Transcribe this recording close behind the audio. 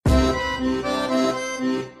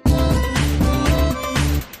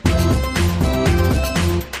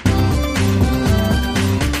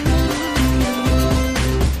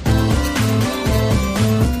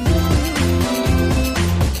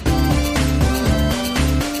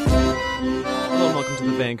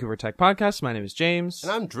Vancouver Tech Podcast. My name is James.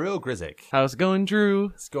 And I'm Drew Grizik. How's it going,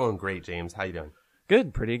 Drew? It's going great, James. How you doing?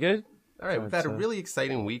 Good, pretty good. All right, we've had a really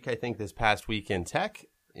exciting week, I think, this past week in tech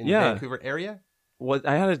in the Yeah. Vancouver area.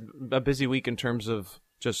 I had a busy week in terms of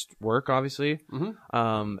just work, obviously,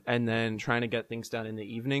 and then trying to get things done in the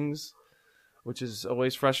evenings, which is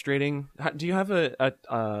always frustrating. Do you have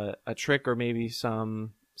a trick or maybe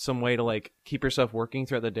some way to like keep yourself working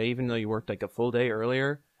throughout the day, even though you worked like a full day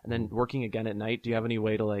earlier and then working again at night? Do you have any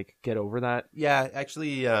way to like get over that? Yeah,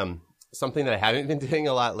 actually, something that I haven't been doing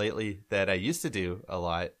a lot lately that I used to do a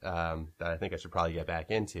lot that I think I should probably get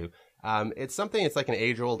back into. It's like an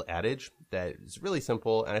age-old adage that is really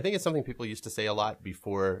simple, and I think it's something people used to say a lot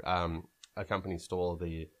before a company stole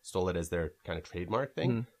it as their kind of trademark thing.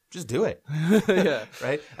 Mm-hmm. Just do it. Yeah.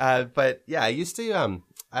 Right? But yeah, I used to,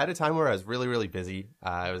 I had a time where I was really, really busy.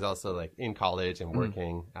 I was also like in college and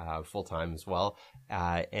working full-time as well.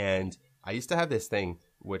 And I used to have this thing,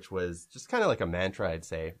 which was just kind of like a mantra, I'd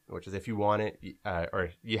say, which is if you want it, or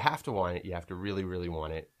you have to want it, you have to really, really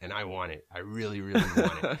want it. And I want it. I really, really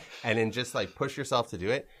want it. And then just like push yourself to do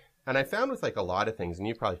it. And I found with like a lot of things, and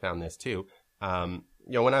you probably found this too,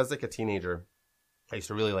 when I was like a teenager, I used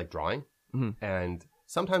to really like drawing. Mm-hmm. And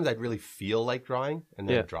sometimes I'd really feel like drawing, and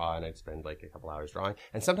then I'd draw, and I'd spend like a couple hours drawing.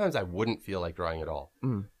 And sometimes I wouldn't feel like drawing at all.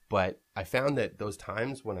 Mm. But I found that those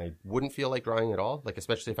times when I wouldn't feel like drawing at all, like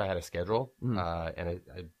especially if I had a schedule, and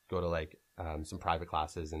I'd go to like some private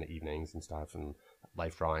classes in the evenings and stuff, and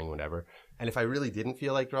life drawing, whatever. And if I really didn't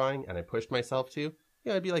feel like drawing, and I pushed myself to,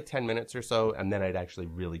 it'd be like 10 minutes or so, and then I'd actually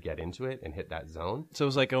really get into it and hit that zone. So it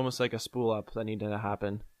was like almost like a spool up that needed to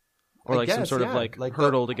happen. Or like some sort of like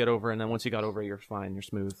hurdle to get over, and then once you got over it, you're fine, you're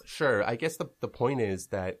smooth. Sure. I guess the point is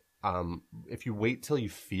that if you wait till you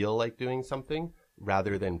feel like doing something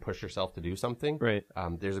rather than push yourself to do something, right?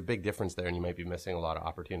 There's a big difference there, and you might be missing a lot of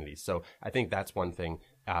opportunities. So I think that's one thing.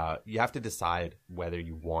 You have to decide whether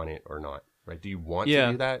you want it or not. Right? Do you want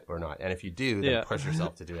to do that or not? And if you do, then push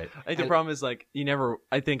yourself to do it. I think the problem is like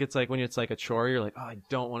I think it's like when it's like a chore, you're like, oh, I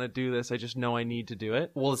don't want to do this. I just know I need to do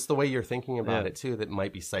it. Well, it's the way you're thinking about it too that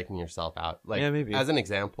might be psyching yourself out. Like, maybe. As an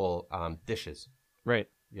example, dishes. Right.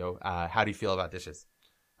 How do you feel about dishes?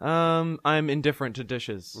 I'm indifferent to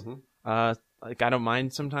dishes. Mm-hmm. Like I don't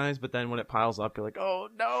mind sometimes, but then when it piles up, you're like, oh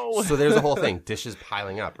no. So there's the whole thing, dishes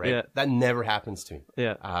piling up, right? Yeah. That never happens to me.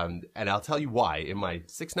 Yeah. And I'll tell you why in my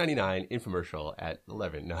 $6.99 infomercial at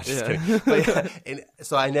 11. No, just kidding. But, and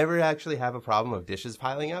so I never actually have a problem of dishes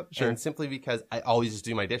piling up. Sure. And simply because I always just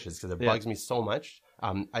do my dishes because it bugs me so much.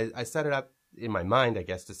 I set it up in my mind, I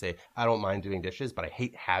guess, to say I don't mind doing dishes, but I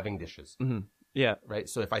hate having dishes. Mm-hmm. Yeah. Right.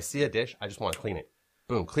 So if I see a dish, I just want to clean it.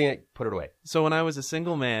 Boom, clean it, put it away. So when I was a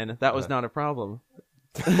single man, that was not a problem.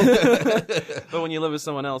 But when you live with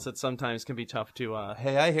someone else, it sometimes can be tough to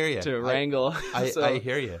hey, I hear you. To wrangle. I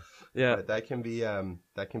hear you. Yeah, but that can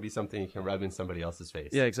be something you can rub in somebody else's face.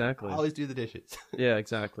 Yeah, exactly. I always do the dishes. Yeah,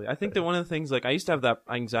 exactly. I think that one of the things, like I used to have that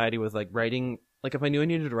anxiety with like writing, like if I knew I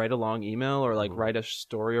needed to write a long email or like write a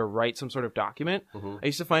story or write some sort of document, I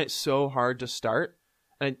used to find it so hard to start.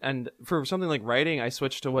 And for something like writing, I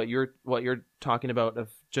switched to what you're talking about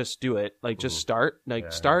of just do it. Like just start,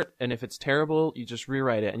 start. And if it's terrible, you just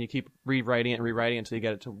rewrite it and you keep rewriting it until you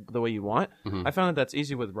get it to the way you want. I found that's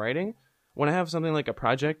easy with writing. When I have something like a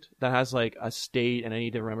project that has like a state and I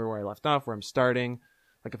need to remember where I left off, where I'm starting,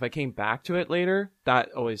 like if I came back to it later,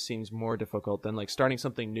 that always seems more difficult than like starting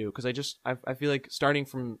something new. Cause I feel like starting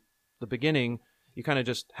from the beginning, you kind of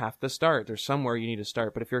just have to start. There's somewhere you need to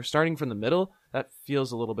start. But if you're starting from the middle, that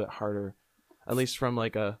feels a little bit harder, at least from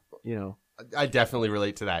like I definitely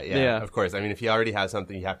relate to that. Yeah, of course. I mean, if you already have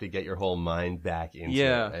something, you have to get your whole mind back into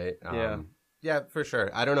it. Right? Yeah, for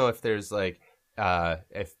sure. I don't know if there's like,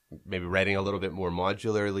 if maybe writing a little bit more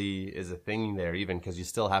modularly is a thing there, even because you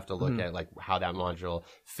still have to look at like how that module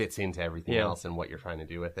fits into everything else and what you're trying to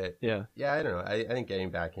do with it. Yeah, I don't know. I think getting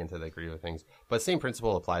back into the groove of things, but same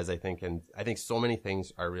principle applies, I think, and I think so many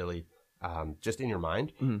things are really just in your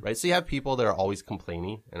mind, right? So you have people that are always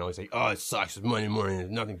complaining and always like, "Oh, it sucks. It's Monday morning.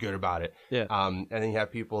 There's nothing good about it." Yeah. And then you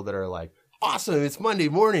have people that are like, "Awesome, it's Monday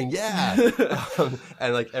morning, yeah,"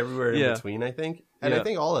 and like everywhere in between, I think. And I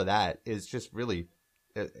think all of that is just really,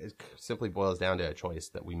 it simply boils down to a choice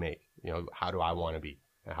that we make. How do I want to be?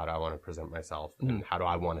 And how do I want to present myself? And how do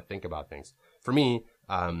I want to think about things? For me,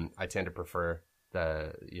 I tend to prefer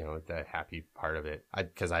the happy part of it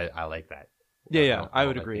because I like that. I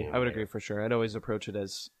would agree. I would agree for sure. I'd always approach it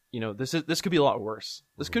as, this could be a lot worse.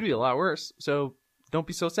 This could be a lot worse. So don't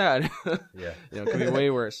be so sad. It could be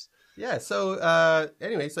way worse. Yeah. So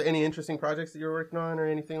anyway, any interesting projects that you're working on or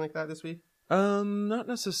anything like that this week? Not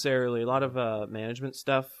necessarily. A lot of management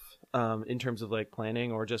stuff. in terms of like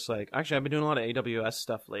planning or just like, actually I've been doing a lot of AWS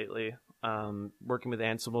stuff lately, working with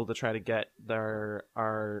Ansible to try to get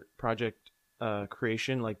our project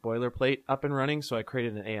creation like boilerplate up and running. So I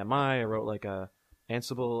created an AMI. I wrote like a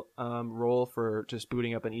Ansible role for just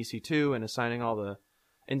booting up an EC2 and assigning all the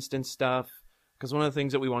instance stuff. Because one of the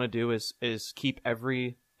things that we want to do is keep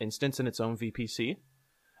every instance in its own VPC.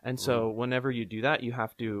 And so whenever you do that, you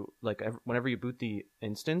have to, like, whenever you boot the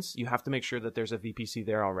instance, you have to make sure that there's a VPC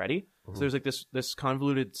there already. So there's like this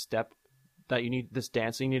convoluted step that you need, this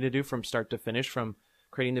dance you need to do from start to finish, from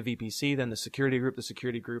creating the VPC, then the security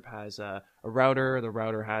group has a router, the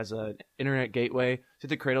router has an internet gateway. So you have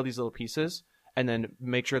to create all these little pieces and then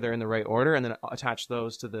make sure they're in the right order and then attach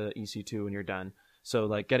those to the EC2 when you're done. So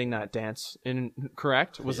like getting that dance in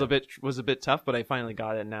correct was a bit tough, but I finally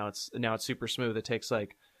got it. Now it's super smooth. It takes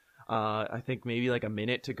like, I think maybe like a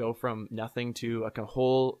minute to go from nothing to like a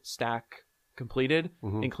whole stack completed,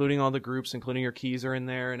 including all the groups, including your keys are in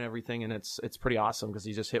there and everything. And it's pretty awesome because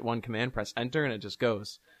you just hit one command, press enter, and it just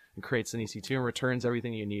goes and creates an EC2 and returns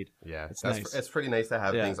everything you need. Yeah, it's nice. It's pretty nice to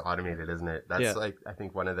have things automated, isn't it? That's like, I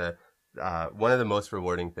think one of the most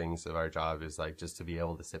rewarding things of our job is like just to be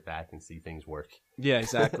able to sit back and see things work. Yeah,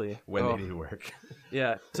 exactly. When they do work.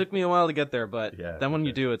 Yeah, it took me a while to get there, but then when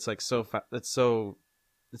you do, it's like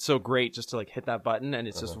it's so great just to like hit that button, and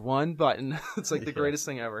it's just one button. It's like the greatest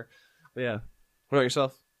thing ever. But yeah. What about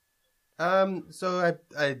yourself? So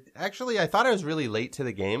I thought I was really late to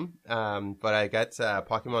the game. But I got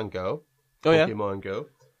Pokemon Go. Pokemon Go.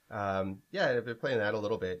 I've been playing that a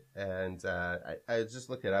little bit, and I just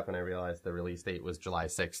looked it up and I realized the release date was July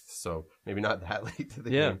 6th, so maybe not that late to the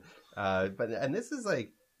game. But this is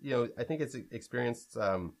like, I think it's experienced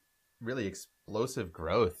really explosive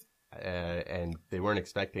growth. And they weren't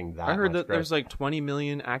expecting that. I heard that growth. There's like 20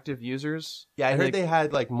 million active users. Yeah, I heard they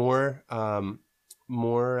had like more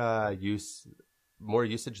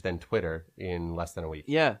usage than Twitter in less than a week.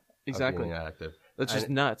 Yeah, exactly. Being active. That's just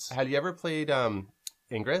nuts. Have you ever played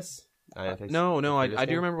Ingress? No. I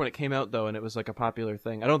do remember when it came out though, and it was like a popular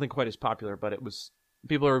thing. I don't think quite as popular, but it was.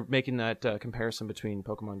 People are making that comparison between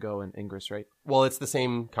Pokemon Go and Ingress, right? Well, it's the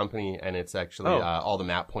same company, and it's actually all the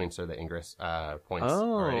map points are the Ingress points.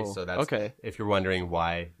 Oh, right? So that's okay. If you're wondering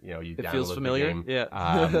why you it download feels familiar, the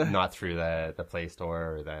game, not through the Play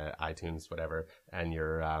Store or the iTunes, whatever, and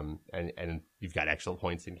you're and you've got actual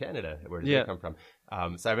points in Canada. Where does it come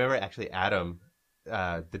from? So I remember actually Adam,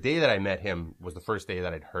 the day that I met him was the first day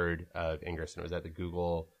that I'd heard of Ingress, and it was at the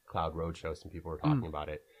Google Cloud Roadshow. Some people were talking about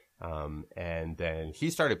it. And then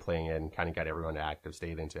he started playing it and kind of got everyone to active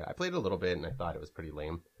state into it. I played it a little bit and I thought it was pretty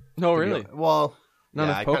lame. Oh, really? Well,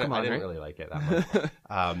 I didn't really like it that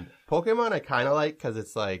much. Pokemon I kind of like because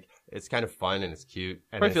it's like, it's kind of fun and it's cute.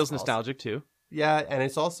 And probably feels nostalgic too. Yeah, and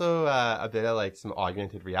it's also a bit of like some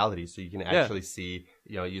augmented reality. So you can actually see,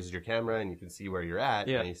 it uses your camera and you can see where you're at.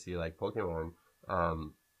 And you see like Pokemon's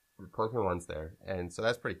there. And so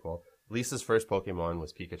that's pretty cool. Lisa's first Pokemon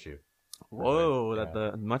was Pikachu. Whoa,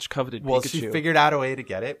 the much coveted Pikachu. Well, she figured out a way to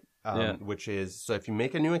get it, which is, so if you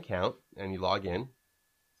make a new account and you log in,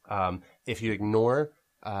 if you ignore,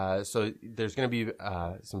 so there's going to be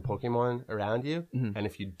some Pokemon around you, and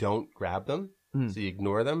if you don't grab them, so you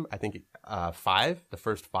ignore them, I think the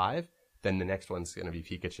first 5, then the next one's going to be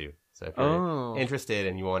Pikachu. So if you're interested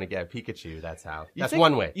and you want to get Pikachu, that's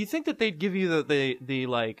one way. You think that they'd give you the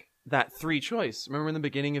like, that 3 choice. Remember in the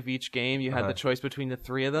beginning of each game, you had the choice between the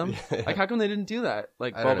 3 of them? Like, how come they didn't do that?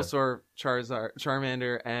 Like Bulbasaur, Charizard,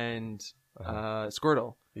 Charmander, and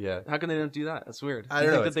Squirtle. Yeah. How come they don't do that? That's weird. I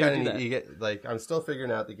don't know. It's kind of neat. I'm still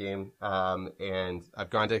figuring out the game, and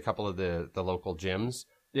I've gone to a couple of the local gyms.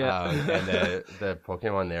 Yeah. And the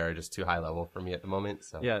Pokemon there are just too high level for me at the moment.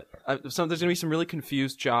 So yeah. So there's going to be some really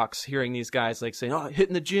confused jocks hearing these guys like saying,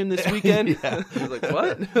 hitting the gym this weekend? I was like,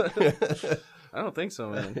 what? I don't think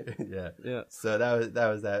so, man. Yeah. So that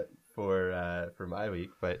was that for my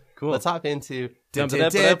week. But cool. Let's hop into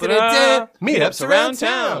meetups around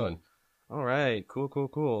town. All right.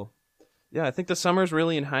 Cool. Yeah, I think the summer's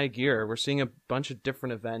really in high gear. We're seeing a bunch of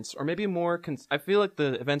different events, or maybe more. I feel like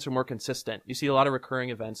the events are more consistent. You see a lot of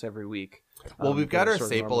recurring events every week. Well, we've got our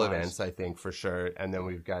staple events, I think, for sure, and then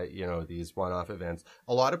we've got these one-off events.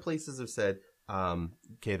 A lot of places have said,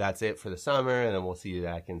 okay, that's it for the summer, and then we'll see you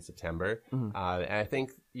back in September. And I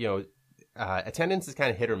think, attendance is kind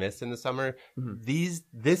of hit or miss in the summer. This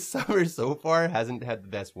summer so far hasn't had the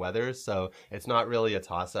best weather, so it's not really a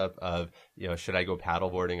toss-up of, should I go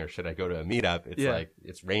paddleboarding or should I go to a meetup? It's like,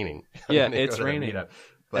 it's raining. Yeah, it's raining. And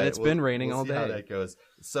it's been raining all day. We'll see how that goes.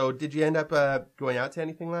 So did you end up going out to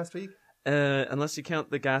anything last week? Unless you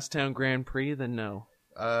count the Gastown Grand Prix, then no.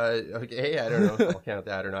 Okay, I don't know if I'll count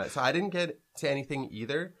that or not. So I didn't get to anything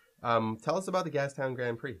either. Tell us about the Gastown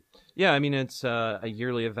Grand Prix. Yeah, I mean, it's a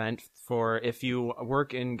yearly event for if you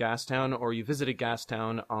work in Gastown or you visited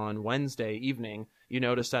Gastown on Wednesday evening, you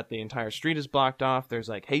notice that the entire street is blocked off. There's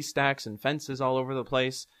like haystacks and fences all over the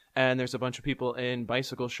place. And there's a bunch of people in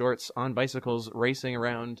bicycle shorts on bicycles racing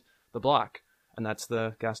around the block. And that's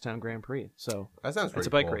the Gastown Grand Prix. So that sounds pretty it's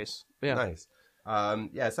a bike cool. race. Yeah. Nice.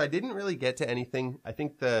 So I didn't really get to anything. I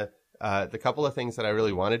think the couple of things that I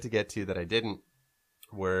really wanted to get to that I didn't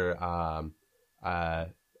were I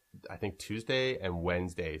think Tuesday and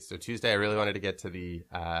Wednesday. So Tuesday I really wanted to get to the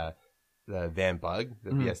Van Bug,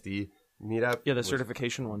 the BSD meetup. Yeah, the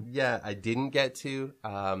certification one. Yeah, I didn't get to,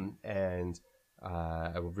 and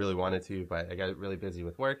I really wanted to, but I got really busy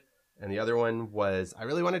with work. And the other one was I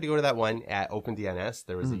really wanted to go to that one at OpenDNS.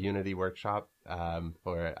 There was a Unity workshop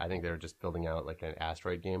for, I think they were just building out like an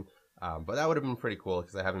Asteroid game. But that would have been pretty cool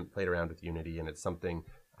because I haven't played around with Unity, and it's something.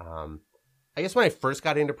 I guess when I first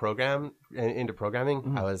got into programming,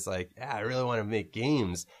 I was like, yeah, I really want to make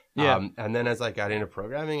games. Yeah. And then as I got into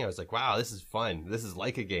programming, I was like, wow, this is fun. This is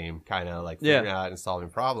like a game, kind of like figuring out and solving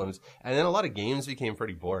problems. And then a lot of games became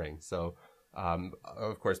pretty boring. So,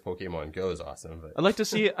 of course, Pokemon Go is awesome. But I'd like to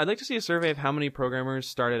see a survey of how many programmers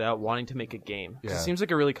started out wanting to make a game. Yeah. It seems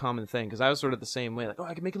like a really common thing because I was sort of the same way. Like, oh,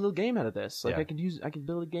 I can make a little game out of this. Like, I could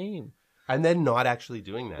build a game. And then not actually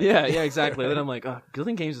doing that. Yeah, exactly. Then I'm like, oh,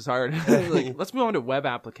 building games is hard. Like, let's move on to web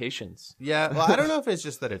applications. Yeah, well, I don't know if it's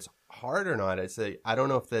just that it's hard or not. I don't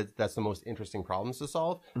know if that's the most interesting problems to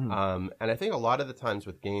solve. And I think a lot of the times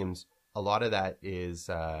with games, a lot of that is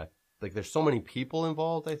like there's so many people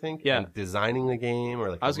involved, I think. Yeah. And designing the game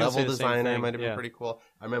or like the level designer might have been pretty cool.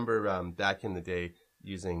 I remember back in the day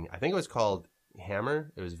using, I think it was called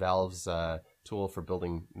Hammer. It was Valve's tool for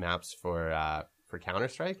building maps for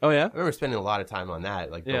Counter-Strike. Oh, yeah? I remember spending a lot of time on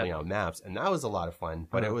that, like building out maps, and that was a lot of fun.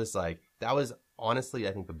 But it was like, that was honestly,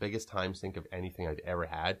 I think, the biggest time sink of anything I've ever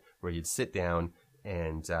had, where you'd sit down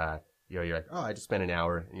and, you're like, oh, I just spent an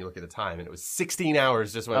hour, and you look at the time, and it was 16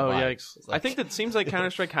 hours just went by. Oh, yikes. Like, I think that seems like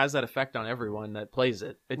Counter-Strike has that effect on everyone that plays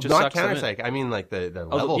it. It just not sucks Counter-Strike, I mean like the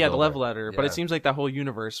level the builder. level editor. But it seems like that whole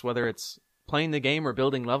universe, whether it's playing the game or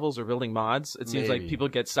building levels or building mods, it seems like people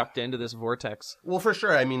get sucked into this vortex. Well, for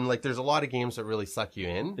sure. I mean, like, there's a lot of games that really suck you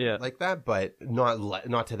in like that, but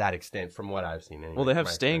not to that extent from what I've seen. Anyway, well, they have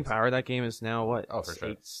staying power. That game is now, what? Oh, for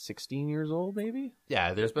sure. 16 years old, maybe?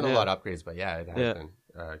 Yeah, there's been a lot of upgrades, but it has been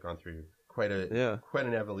gone through quite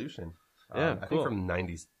an evolution. I think from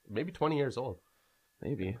 90s, maybe 20 years old.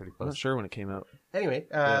 Maybe. Pretty close. I'm not sure when it came out. Anyway,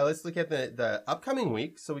 let's look at the upcoming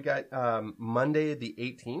week. So we got Monday the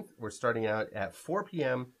 18th. We're starting out at 4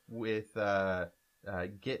 p.m. with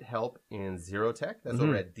Git Help in Zerotech. That's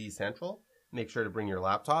over at Decentral. Make sure to bring your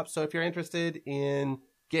laptop. So if you're interested in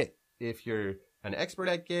Git, if you're an expert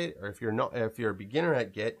at Git, or if you're a beginner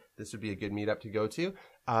at Git, this would be a good meetup to go to.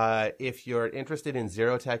 If you're interested in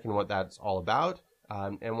Zerotech and what that's all about,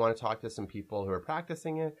 and want to talk to some people who are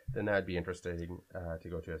practicing it, then that would be interesting to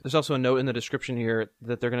go to. There's also a note in the description here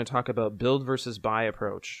that they're going to talk about build versus buy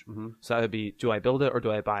approach. So that would be, do I build it or do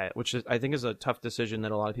I buy it? Which I think is a tough decision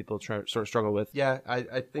that a lot of people sort of struggle with. Yeah,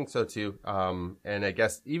 I think so too. And I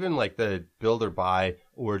guess even like the build or buy,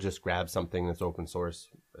 or just grab something that's open source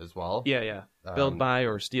as well. Yeah. Build, buy,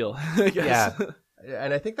 or steal, I guess. Yeah.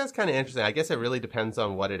 And I think that's kind of interesting. I guess it really depends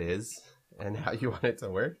on what it is and how you want it to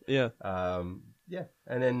work. Yeah. Yeah,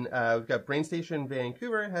 and then we've got BrainStation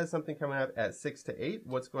Vancouver has something coming up at 6 to 8.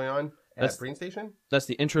 What's going on at BrainStation? That's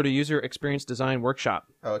the Intro to User Experience Design workshop.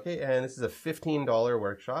 Okay, and this is a $15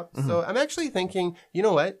 workshop. So I'm actually thinking, you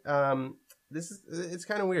know what? It's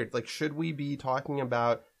kind of weird. Like, should we be talking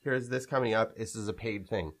about, here's this coming up, this is a paid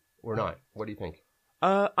thing, or not? What do you think?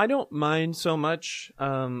 I don't mind so much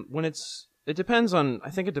when it depends on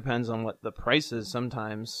what the price is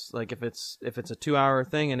sometimes. Like if it's a 2-hour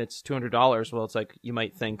thing and it's $200, well, it's like you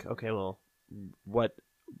might think, okay, well, what's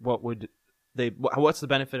the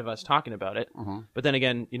benefit of us talking about it? But then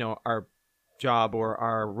again, our job or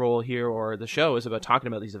our role here or the show is about talking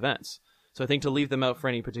about these events. So I think to leave them out for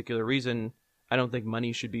any particular reason, I don't think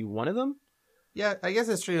money should be one of them. Yeah, I guess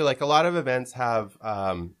it's true. Like a lot of events have,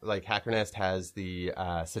 like HackerNest has the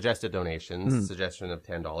suggested donations, suggestion of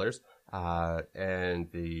 $10. And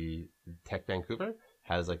the Tech Vancouver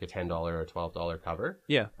has like a $10 or $12 cover.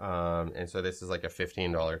 Yeah. And so this is like a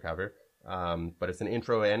 $15 cover. But it's an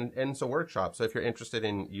intro and it's a workshop. So if you're interested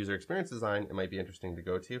in user experience design, it might be interesting to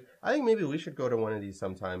go to. I think maybe we should go to one of these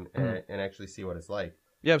sometime and actually see what it's like.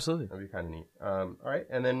 Yeah, absolutely. That'd be kind of neat. All right.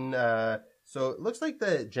 And then, so it looks like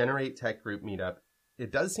the Generate Tech Group meetup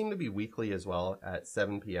It does seem to be weekly as well at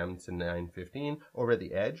 7 p.m. to 9:15 over at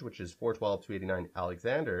the Edge, which is 412-289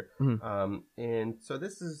 Alexander. Mm-hmm. And so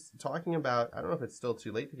this is talking about, I don't know if it's still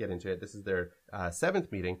too late to get into it. This is their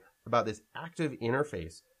 7th meeting about this active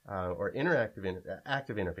interface. Or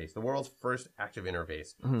active interface, the world's first active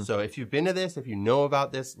interface. Mm-hmm. So if you've been to this, if you know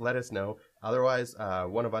about this, let us know. Otherwise,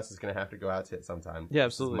 one of us is going to have to go out to it sometime. Yeah,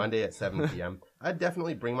 absolutely. Monday at 7 p.m. I'd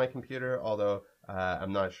definitely bring my computer, although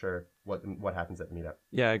I'm not sure what happens at the meetup.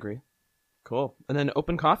 Yeah, I agree. Cool. And then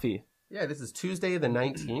Open Coffee. Yeah, this is Tuesday the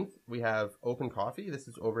 19th. We have Open Coffee. This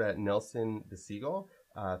is over at Nelson the Seagull,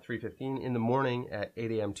 3:15 in the morning at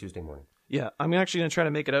 8 a.m. Tuesday morning. Yeah, I'm actually going to try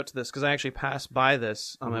to make it out to this because I actually pass by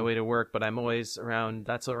this on my way to work, but I'm always around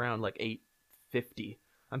like 8:50.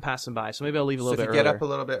 I'm passing by, so maybe I'll leave a little bit earlier. So if you get up a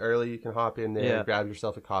little bit early, you can hop in there, grab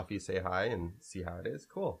yourself a coffee, say hi, and see how it is.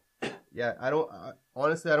 Cool. Yeah,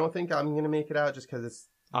 honestly, I don't think I'm going to make it out just because it's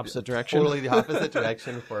opposite direction. Totally the opposite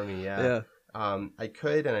direction for me, yeah. I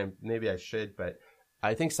could, and maybe I should, but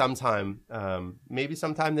I think maybe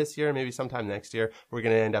sometime this year, maybe sometime next year, we're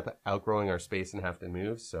going to end up outgrowing our space and have to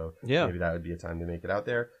move. So maybe that would be a time to make it out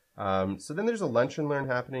there. So then there's a Lunch and Learn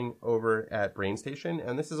happening over at Brain Station.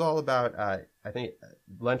 And this is all about, I think,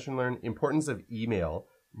 Lunch and Learn, importance of email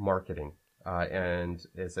marketing. And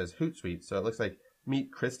it says Hootsuite. So it looks like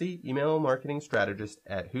meet Christy, email marketing strategist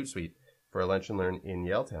at Hootsuite for a Lunch and Learn in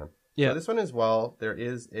Yaletown. Yeah. So this one as well, there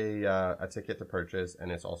is a ticket to purchase,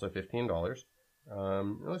 and it's also $15.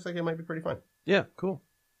 It looks like it might be pretty fun. Yeah, cool.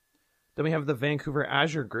 Then we have the Vancouver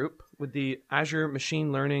Azure group with the Azure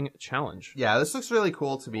Machine Learning Challenge. Yeah, this looks really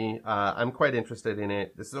cool to me. I'm quite interested in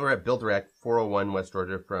it. This is over at Build Direct, 401 West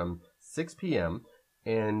Georgia from 6 p.m.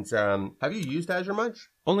 And have you used Azure much?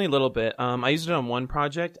 Only a little bit. I used it on one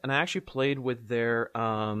project, and I actually played with their...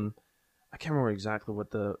 I can't remember exactly what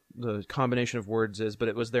the combination of words is, but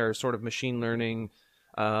it was their sort of machine learning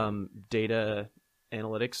data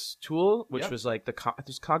analytics tool, which was like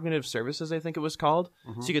there's cognitive services, I think it was called.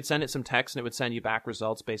 Mm-hmm. So you could send it some text and it would send you back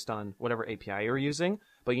results based on whatever API you were using.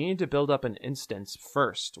 But you need to build up an instance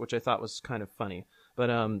first, which I thought was kind of funny. But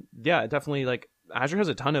yeah, definitely like Azure has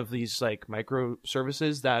a ton of these like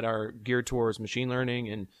microservices that are geared towards machine learning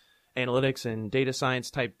and analytics and data science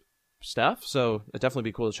type stuff. So it'd definitely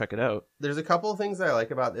be cool to check it out. There's a couple of things that I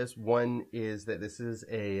like about this. One is that this is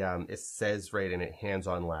it says right in it,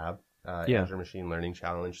 hands-on lab. Azure Machine Learning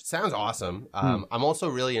Challenge. Sounds awesome. I'm also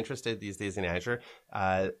really interested these days in Azure.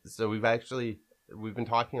 So we've been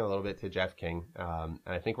talking a little bit to Jeff King, and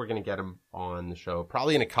I think we're going to get him on the show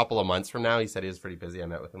probably in a couple of months from now. He said he was pretty busy. I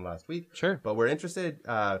met with him last week. Sure. But we're interested.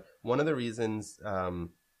 One of the reasons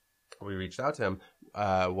we reached out to him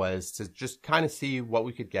was to just kind of see what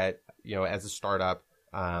we could get, as a startup.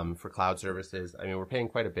 For cloud services. I mean, we're paying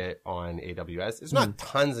quite a bit on AWS. It's not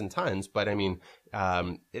tons and tons, but I mean,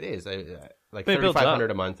 it is like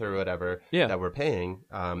 $3,500 a month or whatever that we're paying.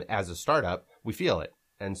 As a startup, we feel it.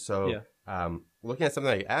 And so, looking at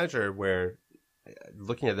something like Azure, where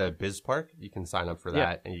looking at the BizSpark, you can sign up for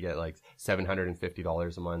that and you get like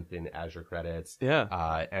 $750 a month in Azure credits.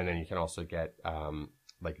 Yeah. And then you can also get,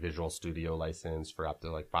 like Visual Studio license for up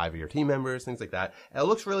to like 5 of your team members, things like that. And it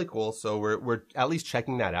looks really cool. So we're at least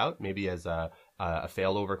checking that out, maybe as a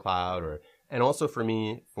failover cloud, and also for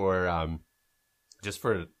me, just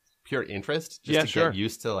for pure interest, just to get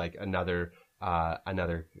used to like another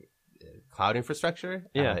cloud infrastructure,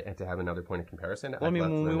 and to have another point of comparison. Well, I mean,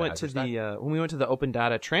 when we went to the Open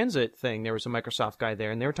Data Transit thing, there was a Microsoft guy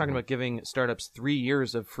there, and they were talking about giving startups 3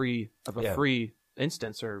 years of free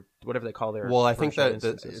instance or whatever they call their. Well, I think that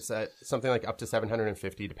it's something like up to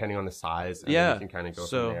 750, depending on the size. And then you can kind of go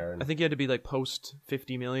from there. I think you had to be like post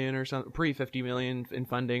 50 million or something, pre 50 million in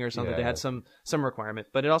funding or something. They had some requirement,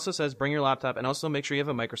 but it also says bring your laptop and also make sure you have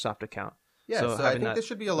a Microsoft account. Yeah, so I think this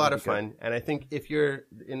should be a lot of fun. And I think if you're,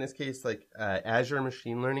 in this case, like Azure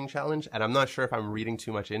Machine Learning Challenge, and I'm not sure if I'm reading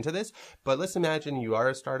too much into this, but let's imagine you are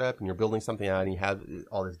a startup and you're building something out and you have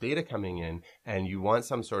all this data coming in and you want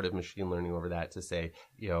some sort of machine learning over that to say,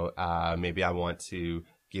 maybe I want to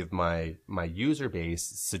give my user base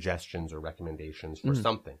suggestions or recommendations for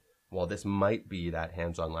something. Well, this might be that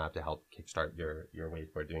hands-on lab to help kickstart your way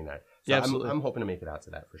for doing that. So absolutely. I'm hoping to make it out to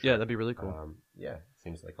that for sure. Yeah, that'd be really cool.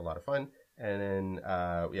 Seems like a lot of fun. And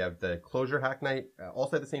then we have the Clojure Hack Night,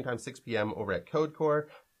 also at the same time, 6 p.m. over at CodeCore.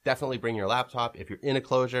 Definitely bring your laptop if you're in a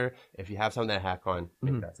Clojure. If you have something to hack on,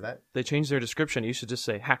 make it out to that. They changed their description. You should just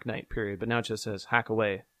say Hack Night, period. But now it just says Hack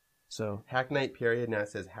Away. So Hack Night, period. Now it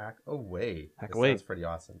says Hack Away. Hack Away. Sounds pretty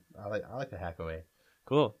awesome. I like the Hack Away.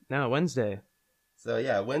 Cool. Now Wednesday. So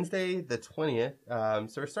yeah, Wednesday the 20th.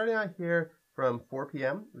 So we're starting out here from 4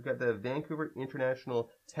 p.m., we've got the Vancouver International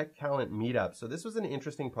Tech Talent Meetup. So this was an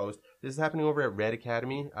interesting post. This is happening over at Red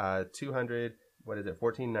Academy,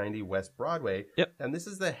 1490 West Broadway. Yep. And this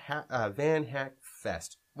is the Van Hack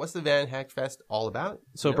Fest. What's the Van Hack Fest all about?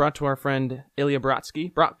 So brought by our friend Ilya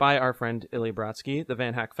Brodsky. The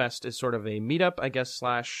Van Hack Fest is sort of a meetup, I guess,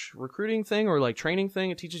 / recruiting thing or like training thing.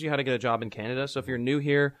 It teaches you how to get a job in Canada. So if you're new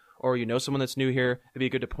here or you know someone that's new here, it'd be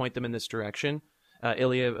good to point them in this direction.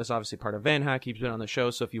 Ilya is obviously part of Van Hack. He's been on the show.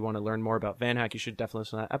 So if you want to learn more about Van Hack, you should definitely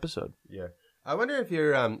listen to that episode. Yeah. I wonder if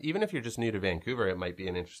you're, even if you're just new to Vancouver, it might be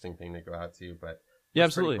an interesting thing to go out to, but yeah,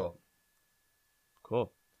 absolutely.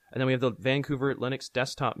 Cool. And then we have the Vancouver Linux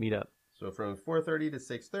Desktop Meetup. So from 4:30 to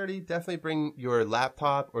 6:30, definitely bring your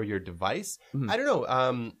laptop or your device. Mm-hmm.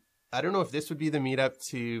 I don't know if this would be the meetup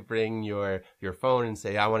to bring your phone and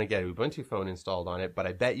say, I want to get an Ubuntu phone installed on it, but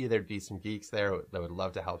I bet you there'd be some geeks there that would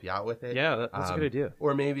love to help you out with it. Yeah, that's a good idea.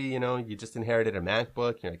 Or maybe, you just inherited a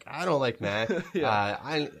MacBook. And you're like, I don't like Mac. Yeah.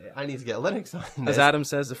 I need to get Linux on this. As Adam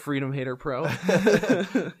says, the Freedom Hater Pro.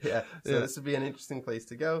 Yeah, so this would be an interesting place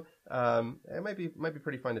to go. It might be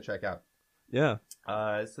pretty fun to check out. Yeah.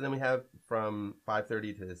 So then we have from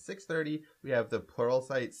 5:30 to 6:30, we have the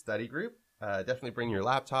Pluralsight study group. Definitely bring your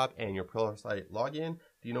laptop and your Pluralsight login.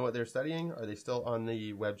 Do you know what they're studying? Are they still on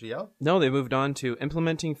the WebGL? No, they moved on to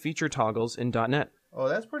implementing feature toggles in .NET. Oh,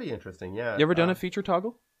 that's pretty interesting. Yeah. You ever done a feature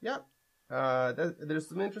toggle? Yeah. There's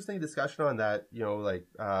some interesting discussion on that.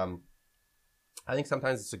 I think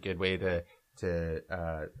sometimes it's a good way to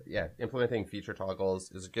implementing feature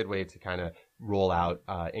toggles is a good way to kind of roll out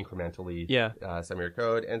incrementally some of your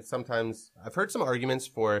code. And sometimes I've heard some arguments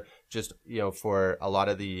for just, for a lot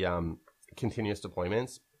of the continuous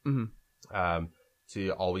deployments,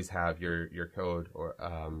 to always have your code or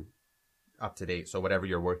up to date. So whatever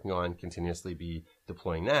you're working on, continuously be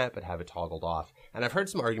deploying that, but have it toggled off. And I've heard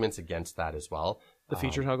some arguments against that as well. The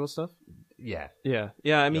feature toggle stuff? Yeah. Yeah.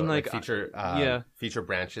 Yeah. I mean, feature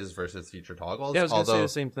branches versus feature toggles. Yeah, I was going to say the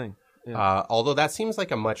same thing. Yeah. Although that seems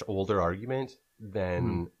like a much older argument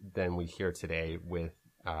than we hear today with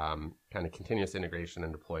kind of continuous integration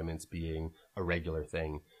and deployments being a regular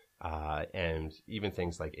thing. And even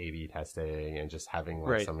things like A/B testing and just having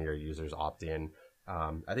some of your users opt in.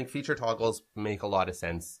 I think feature toggles make a lot of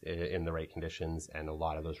sense in the right conditions, and a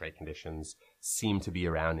lot of those right conditions seem to be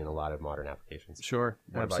around in a lot of modern applications. Sure,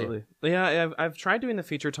 absolutely. Yeah, I've tried doing the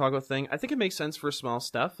feature toggle thing. I think it makes sense for small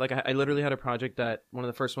stuff. Like I literally had a project that one of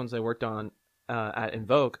the first ones I worked on at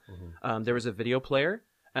Invoke. There was a video player,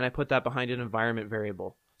 and I put that behind an environment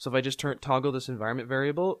variable. So if I just toggle this environment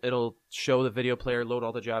variable, it'll show the video player, load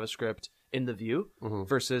all the JavaScript in the view,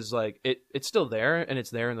 versus like it's still there and it's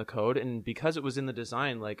there in the code. And because it was in the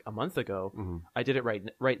design like a month ago, I did it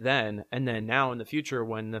right then. And then now in the future,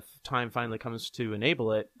 when the time finally comes to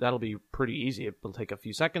enable it, that'll be pretty easy. It'll take a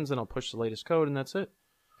few seconds and I'll push the latest code and that's it.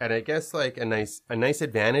 And I guess like a nice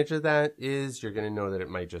advantage of that is you're going to know that it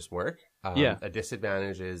might just work. A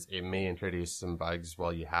disadvantage is it may introduce some bugs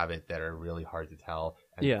while you have it that are really hard to tell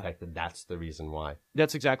and detect that that's the reason why.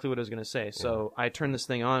 That's exactly what I was going to say. So I turned this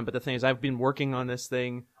thing on, but the thing is I've been working on this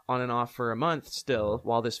thing on and off for a month still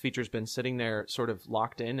while this feature's been sitting there sort of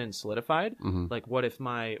locked in and solidified. Like what if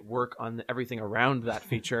my work on everything around that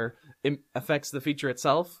feature affects the feature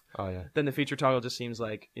itself? Oh yeah. Then the feature toggle just seems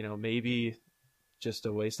like, maybe just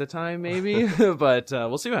a waste of time maybe, but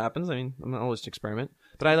we'll see what happens. I mean, I'm always to experiment,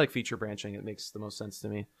 but I like feature branching. It makes the most sense to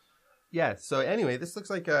me. Yeah. So anyway, this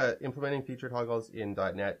looks like implementing feature toggles in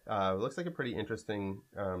 .NET. Looks like a pretty interesting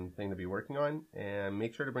thing to be working on. And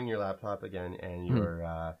make sure to bring your laptop again and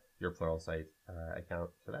your Pluralsight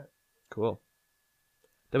account to that. Cool.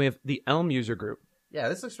 Then we have the Elm user group. Yeah,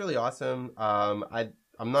 this looks really awesome.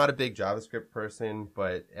 I'm not a big JavaScript person,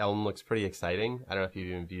 but Elm looks pretty exciting. I don't know if you've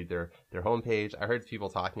even viewed their homepage. I heard people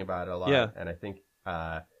talking about it a lot. Yeah. And I think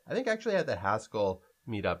actually at the Haskell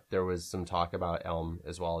meetup, there was some talk about Elm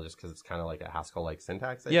as well, just because it's kind of like a Haskell-like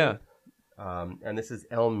syntax. I think. And this is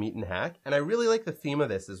Elm Meet and Hack. And I really like the theme of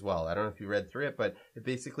this as well. I don't know if you read through it, but it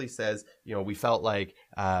basically says, we felt like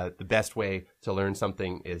the best way to learn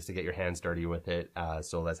something is to get your hands dirty with it.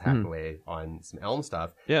 So let's hack away on some Elm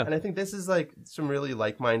stuff. Yeah. And I think this is like some really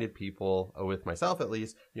like-minded people, with myself at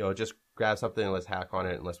least, just grab something and let's hack on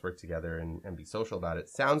it and let's work together and be social about it.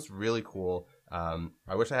 Sounds really cool.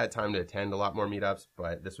 I wish I had time to attend a lot more meetups,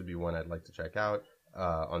 but this would be one I'd like to check out.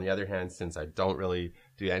 On the other hand, since I don't really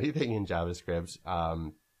do anything in JavaScript,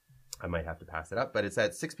 I might have to pass it up. But it's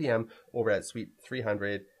at 6 p.m. over at Suite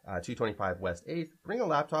 300, 225 West 8th. Bring a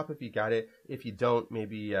laptop if you got it. If you don't,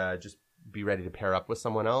 maybe just be ready to pair up with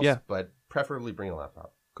someone else. Yeah. But preferably bring a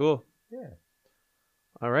laptop. Cool. Yeah.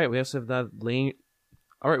 All right. We also have that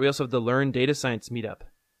All right, we also have the Learn Data Science meetup.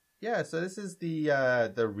 Yeah, so this is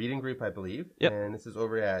the reading group, I believe. Yep. And this is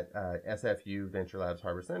over at SFU Venture Labs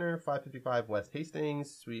Harbor Center, 555 West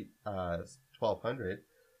Hastings, Suite 1200.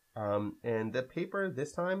 And the paper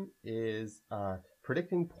this time is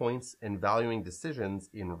Predicting Points and Valuing Decisions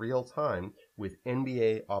in Real Time with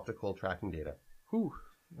NBA Optical Tracking Data. Whew.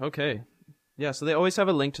 Okay. Yeah, so they always have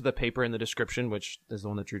a link to the paper in the description, which is the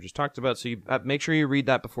one that Drew just talked about. So you make sure you read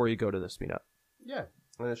that before you go to this meetup. Yeah.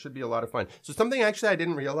 And it should be a lot of fun. So something actually I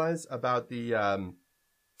didn't realize about the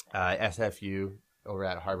SFU over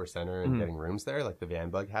at Harbor Center and getting rooms there, like the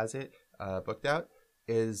VanBug has it booked out,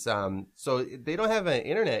 is so they don't have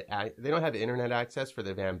internet access for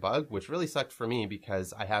the VanBug, which really sucked for me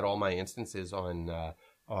because I had all my instances on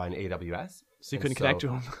AWS. So you couldn't connect to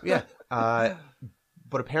them. Yeah.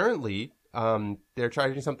 But apparently they're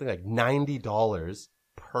charging something like $90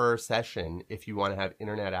 per session if you want to have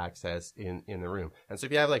internet access in the room. And so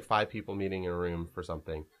if you have like 5 people meeting in a room for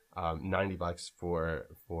something, $90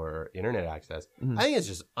 for internet access, I think it's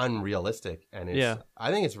just unrealistic, and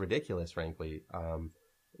I think it's ridiculous, frankly.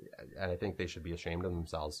 And I think they should be ashamed of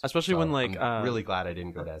themselves. Especially when like I'm really glad I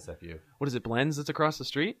didn't go to SFU. What is it, Blends that's across the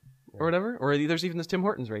street? Or whatever, or there's even this Tim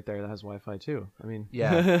Hortons right there that has Wi-Fi too. I mean,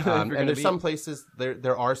 yeah, and there's some places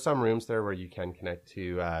there are some rooms there where you can connect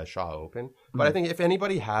to Shaw Open. But I think if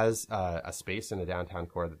anybody has a space in the downtown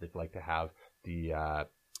core that they'd like to have the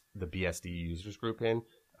BSD users group in,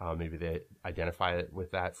 maybe they identify it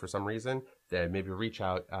with that for some reason, then maybe reach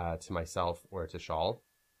out to myself or to Shaw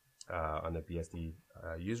on the BSD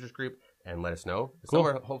users group and let us know. Cool.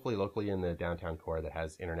 Somewhere hopefully locally in the downtown core that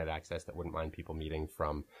has internet access that wouldn't mind people meeting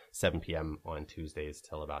from 7 p.m. on Tuesdays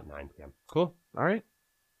till about 9 p.m. Cool. All right.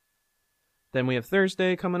 Then we have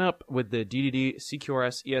Thursday coming up with the DDD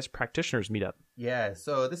CQRS ES Practitioners Meetup. Yeah,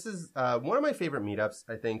 so this is one of my favorite meetups,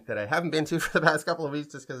 I think, that I haven't been to for the past couple of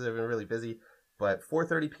weeks just because I've been really busy. But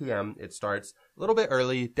 4:30 p.m. it starts a little bit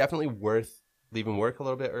early, definitely worth leaving work a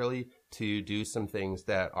little bit early to do some things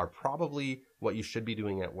that are probably what you should be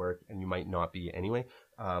doing at work and you might not be anyway.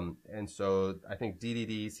 And so I think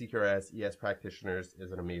DDD, CQRS, ES Practitioners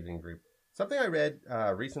is an amazing group. Something I read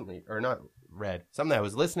recently, or not read, something I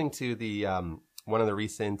was listening to the one of the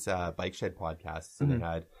recent Bike Shed podcasts, and they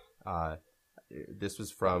had, this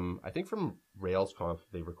was from RailsConf.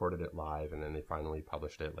 They recorded it live and then they finally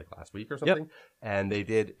published it like last week or something. Yep. And they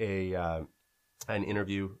did an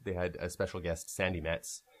interview. They had a special guest, Sandy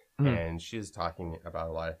Metz, and she was talking about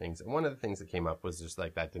a lot of things. And one of the things that came up was just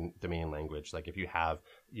like that domain language. Like if you have,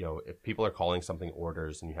 if people are calling something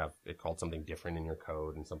orders and you have it called something different in your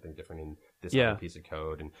code and something different in this other piece of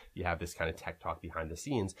code, and you have this kind of tech talk behind the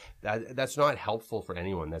scenes, that's not helpful for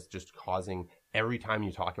anyone. That's just causing every time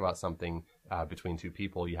you talk about something between two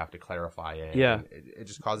people, you have to clarify it. Yeah. It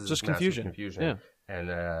just causes just confusion. Yeah.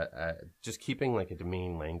 And just keeping like a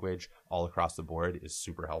domain language all across the board is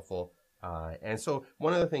super helpful. And so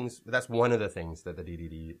that's one of the things that the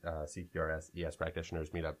DDD CQRS ES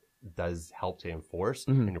Practitioners Meetup does help to enforce,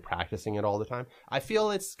 and you're practicing it all the time. I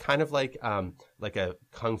feel it's kind of like a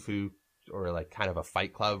kung fu or like kind of a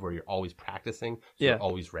fight club where you're always practicing, so you're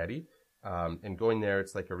always ready. And going there,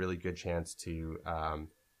 it's like a really good chance to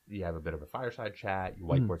you have a bit of a fireside chat, you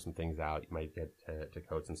whiteboard some things out, you might get to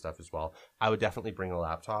code some stuff as well. I would definitely bring a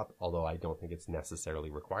laptop, although I don't think it's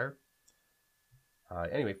necessarily required.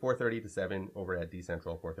 Anyway, 4:30 to 7 over at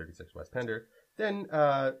Decentral, 436 West Pender. Then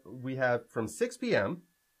we have from 6 p.m.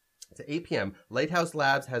 to 8 p.m. Lighthouse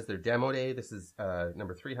Labs has their demo day. This is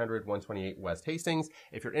number 300, 128 West Hastings.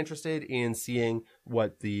 If you're interested in seeing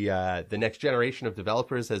what the next generation of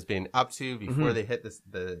developers has been up to before they hit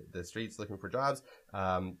the streets looking for jobs,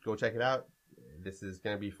 go check it out. This is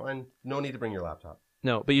going to be fun. No need to bring your laptop.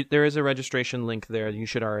 No, but there is a registration link there. You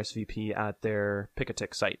should RSVP at their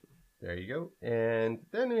Pick-a-Tick site. There you go. And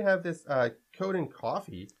then we have this Code and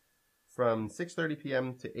Coffee from 6:30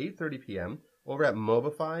 p.m. to 8:30 p.m. over at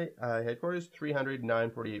Mobify headquarters, 300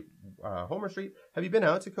 948 Homer Street. Have you been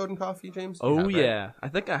out to Code and Coffee, James? Oh, yeah. Right? I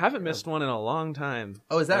think I haven't missed one in a long time.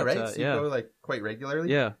 Oh, is that right? So you go like quite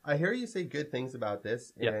regularly? Yeah. I hear you say good things about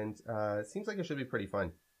this, and it seems like it should be pretty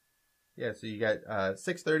fun. Yeah, so you got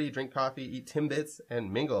 6:30, drink coffee, eat Timbits,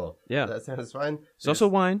 and mingle. Yeah. That sounds fun. There's also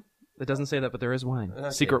wine. It doesn't say that, but there is wine. Okay.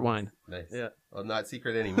 Secret wine. Nice. Yeah. Well, not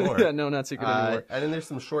secret anymore. Yeah, no, not secret anymore. And then there's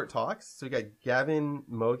some short talks. So we got Gavin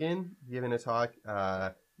Mogan giving a talk,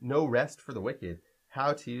 No Rest for the Wicked,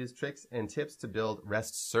 how-tos, tricks, and tips to build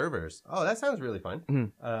REST servers. Oh, that sounds really fun.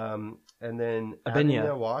 Mm-hmm. And then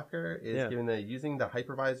Abinya Walker is giving using the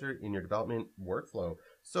hypervisor in your development workflow.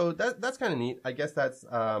 So that's kind of neat. I guess that's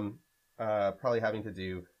probably having to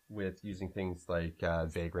do with using things like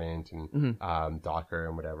Vagrant and Docker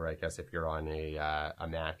and whatever. I guess if you're on a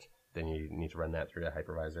Mac, then you need to run that through a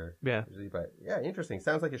hypervisor. Yeah. Usually. But yeah, interesting.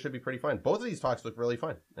 Sounds like it should be pretty fun. Both of these talks look really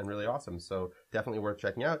fun and really awesome. So definitely worth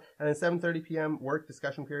checking out. And then 7:30 p.m. work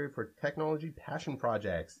discussion period for technology passion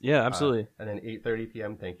projects. Yeah, absolutely. And then 8:30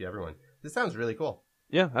 p.m. Thank you, everyone. This sounds really cool.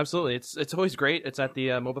 Yeah, absolutely. It's always great. It's at the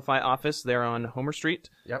Mobify office there on Homer Street,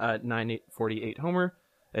 9848 Homer.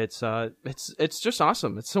 It's just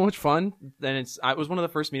awesome. It's so much fun. And it was one of the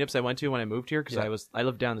first meetups I went to when I moved here because I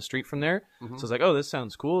lived down the street from there. So I was like, oh, this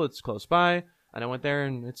sounds cool. It's close by. And I went there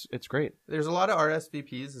and it's great. There's a lot of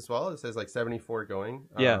RSVPs as well. It says like 74 going.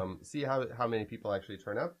 See how many people actually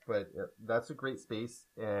turn up. But that's a great space.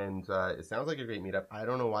 And it sounds like a great meetup. I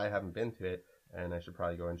don't know why I haven't been to it. And I should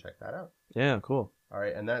probably go and check that out. Yeah, cool. All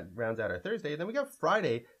right. And that rounds out our Thursday. Then we got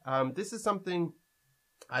Friday. This is something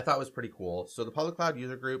I thought was pretty cool. So the Public Cloud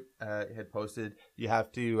user group had posted, you have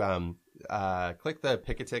to click the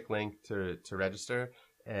Pick a Tick link to register.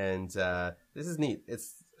 And this is neat.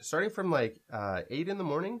 It's starting from like 8 in the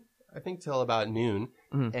morning, I think, till about noon.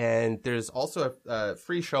 And there's also a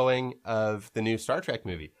free showing of the new Star Trek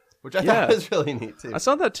movie, which I thought was really neat too. I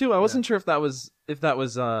saw that too. I wasn't sure if that was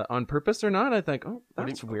on purpose or not. I think, oh,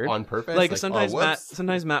 that's weird. On purpose? Like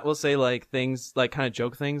sometimes Matt will say like things, like kind of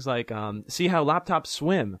joke things like, see how laptops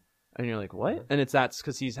swim. And you're like, what? And that's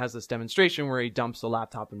because he has this demonstration where he dumps the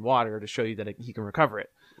laptop in water to show you that he can recover it.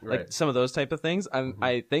 Right. Like some of those type of things.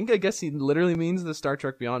 I guess he literally means the Star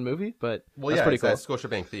Trek Beyond movie, but that's pretty cool. At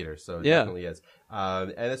Scotiabank Theater, so it definitely is.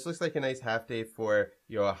 And this looks like a nice half day for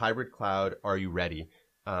a hybrid cloud. Are you ready?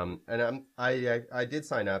 And I did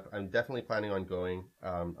sign up. I'm definitely planning on going.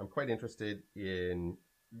 I'm quite interested in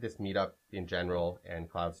this meetup in general and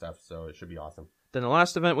cloud stuff, so it should be awesome. Then the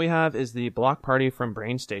last event we have is the block party from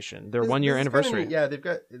BrainStation. Their 1 year anniversary. Yeah, they've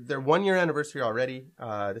got their 1 year anniversary already.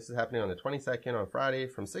 This is happening on the 22nd on Friday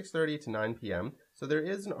from 6:30 to 9 p.m. So there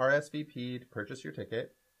is an RSVP to purchase your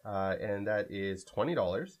ticket, and that is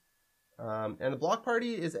 $20. And the block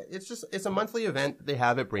party it's a monthly event that they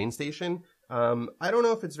have at BrainStation. I don't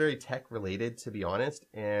know if it's very tech related, to be honest.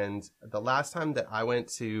 And the last time that I went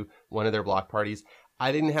to one of their block parties,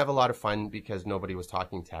 I didn't have a lot of fun because nobody was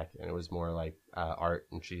talking tech and it was more like art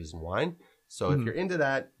and cheese and wine. So if you're into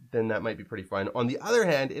that, then that might be pretty fun. On the other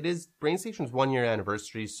hand, it is BrainStation's 1 year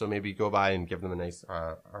anniversary. So maybe go by and give them a nice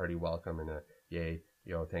hearty welcome and a yay,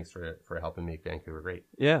 thanks for helping make Vancouver great.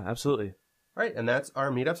 Yeah, absolutely. All right. And that's our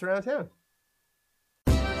meetups around town.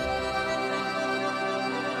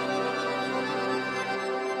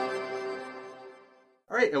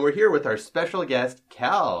 All right, and we're here with our special guest,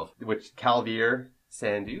 Calv, Calvier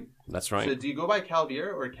Sandhu. That's right. So do you go by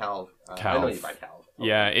Calvier or Calv? Calv. I know you by Calv. Okay.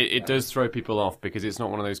 Yeah, it does throw people off because it's not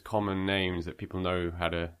one of those common names that people know how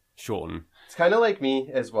to shorten. It's kind of like me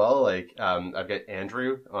as well. Like, I've got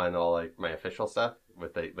Andrew on all like my official stuff.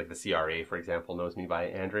 With the CRA, for example, knows me by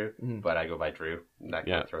Andrew, but I go by Drew. And that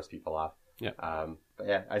kind of throws people off. Yeah. But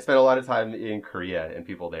yeah, I spent a lot of time in Korea, and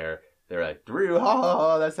people there. They're like, Drew,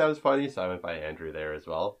 that sounds funny. So I went by Andrew there as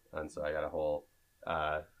well. And so I got a whole,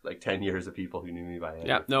 10 years of people who knew me by Andrew.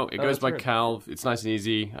 Yeah, no, it goes by Calv. It's nice and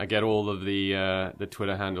easy. I get all of the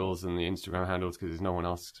Twitter handles and the Instagram handles because there's no one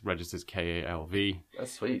else registers KALV.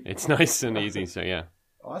 That's sweet. It's nice and easy, so yeah.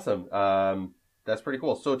 Awesome. That's pretty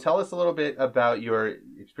cool. So tell us a little bit about your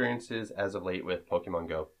experiences as of late with Pokemon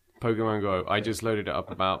Go. Pokemon Go. I just loaded it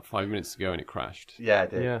up about 5 minutes ago and it crashed. Yeah,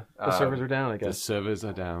 it did. Yeah, the servers are down, I guess. The servers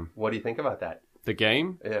are down. What do you think about that? The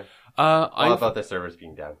game? Yeah. All about the servers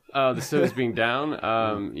being down. The servers being down.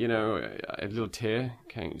 A little tear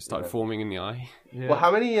started forming in the eye. Yeah. Well,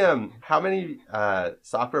 how many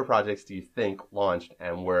software projects do you think launched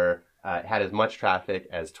and had as much traffic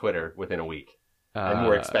as Twitter within a week? And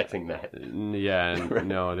we're expecting that. Yeah,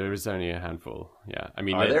 no, there is only a handful. Yeah, I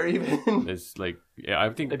mean, are there even? There's I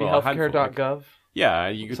think maybe healthcare.gov. Yeah,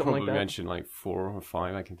 you could probably mention 4 or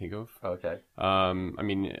 5 I can think of. Okay. I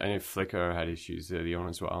mean, I know Flickr had issues early on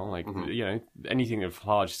as well. Anything of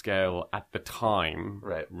large scale at the time,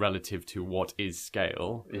 right, relative to what is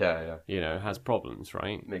scale. Yeah. Has problems,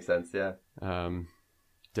 right? Makes sense. Yeah.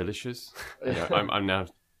 Delicious. I'm now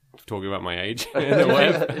talking about my age in a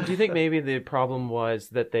way. Do you think maybe the problem was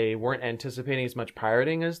that they weren't anticipating as much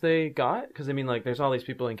pirating as they got? Because I mean, there's all these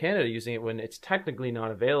people in Canada using it when it's technically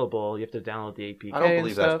not available. You have to download the APK. I don't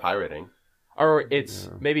believe that's pirating. Or it's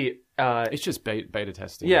maybe it's just beta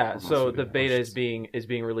testing. Yeah, so the beta is being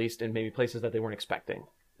released in maybe places that they weren't expecting.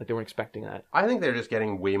 Like they weren't expecting that. I think they're just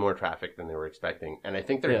getting way more traffic than they were expecting, and I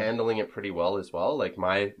think they're handling it pretty well as well. Like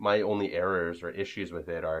my only errors or issues with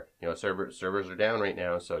it are, servers are down right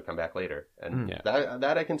now, so come back later, and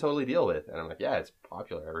that I can totally deal with. And I'm like, yeah, it's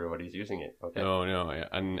popular, everybody's using it. Okay. No,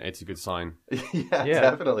 and it's a good sign. yeah,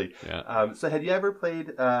 definitely. Yeah. So had you ever played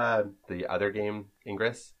the other game,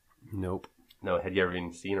 Ingress? Nope. No, had you ever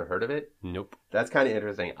even seen or heard of it? Nope. That's kind of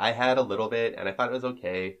interesting. I had a little bit, and I thought it was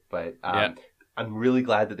okay, but I'm really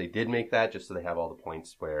glad that they did make that, just so they have all the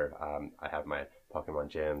points where I have my Pokemon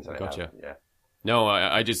gyms. And gotcha. No,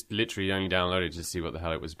 I just literally only downloaded it to see what the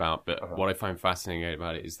hell it was about. But what I find fascinating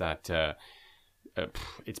about it is that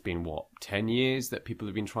it's been, 10 years that people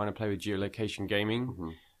have been trying to play with geolocation gaming.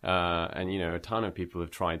 Mm-hmm. And, a ton of people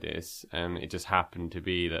have tried this. And it just happened to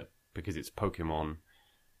be that because it's Pokemon,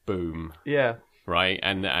 boom. Yeah. Right,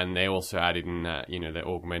 and they also added in that, the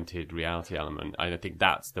augmented reality element. I think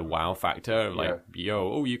that's the wow factor. Like,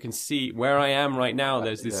 you can see where I am right now.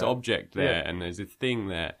 There's this object there, and there's a thing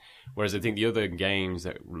there. Whereas I think the other games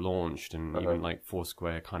that launched, and even like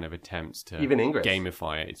Foursquare kind of attempts to even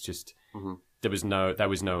gamify it, it's just there was no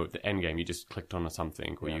the end game. You just clicked on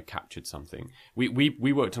something or you captured something.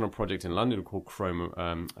 We worked on a project in London called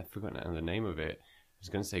Chroma. I've forgotten the name of it. I was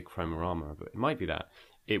going to say Chromorama, but it might be that.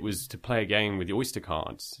 It was to play a game with the Oyster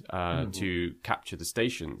cards to capture the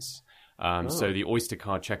stations. So the Oyster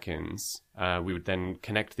card check-ins, we would then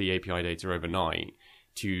connect the API data overnight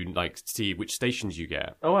to see which stations you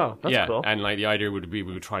get. Oh wow, that's cool. And the idea would be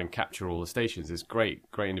we would try and capture all the stations. This great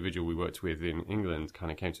individual we worked with in England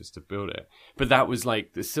kind of came to us to build it. But that was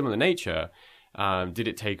the similar nature. Did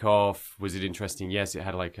it take off? Was it interesting? Yes, it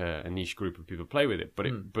had a niche group of people play with it,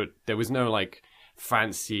 but there was no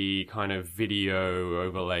fancy kind of video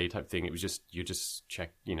overlay type thing. It was just you're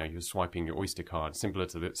swiping your Oyster card, similar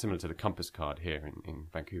to the Compass card here in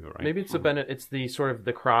Vancouver, right? Maybe it's the sort of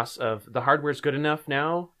the cross of the hardware's good enough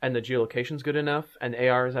now and the geolocation's good enough and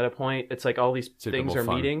AR is at a point. It's like all these things are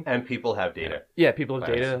meeting and people have data. Yeah, people have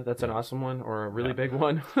data. That's an awesome one or a really big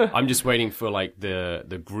one. I'm just waiting for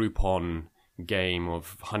the Groupon game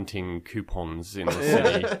of hunting coupons in the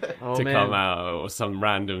city to come out, or some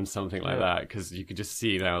random something like that, because you could just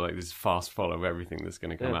see now this fast follow of everything that's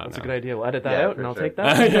going to come out. That's now. a good idea. We'll edit that out and I'll take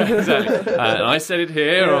that. Exactly. And I said it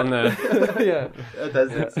here on the That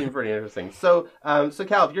does seem pretty interesting. So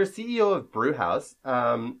Cal, you're CEO of Brewhouse,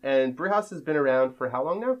 and Brewhouse has been around for how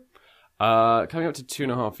long now? Coming up to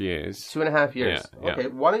 2.5 years. 2.5 years. Yeah, okay.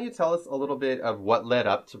 Why don't you tell us a little bit of what led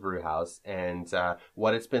up to Brewhouse and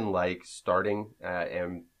what it's been like starting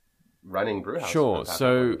and running Brewhouse? Sure.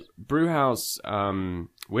 So Brewhouse,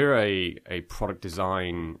 we're a product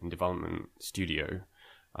design and development studio,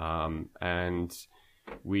 and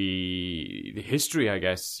the history, I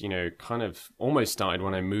guess, kind of almost started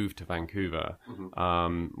when I moved to Vancouver.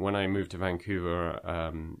 Mm-hmm. When I moved to Vancouver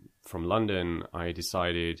from London, I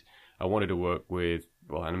decided I wanted to work with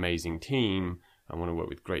an amazing team. I want to work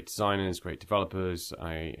with great designers, great developers.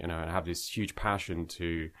 I have this huge passion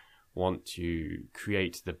to want to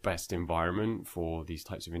create the best environment for these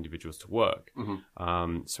types of individuals to work.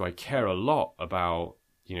 Mm-hmm. So I care a lot about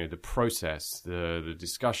the process, the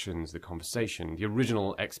discussions, the conversation, the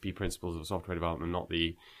original XP principles of software development, not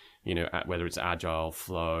the whether it's agile,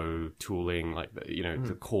 flow, tooling,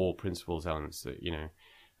 the core principles elements that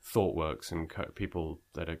ThoughtWorks and people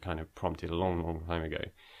that are kind of prompted a long, long time ago.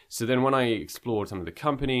 So then when I explored some of the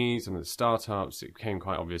companies, some of the startups, it became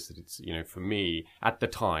quite obvious that it's, for me at the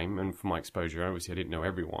time and for my exposure, obviously I didn't know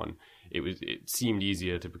everyone, it seemed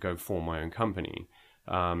easier to go form my own company.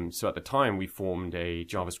 So at the time we formed a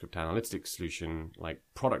JavaScript analytics solution,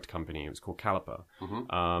 product company. It was called Caliper.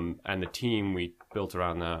 Mm-hmm. And the team we built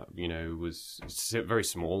around that, was very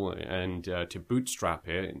small, and to bootstrap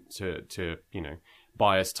it, to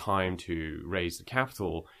buy us time to raise the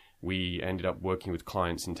capital, we ended up working with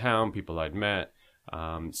clients in town, people I'd met.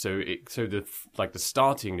 The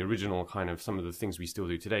original kind of some of the things we still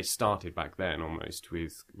do today started back then almost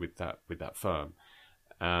with that firm.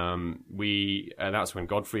 That's when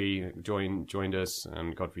Godfrey joined us,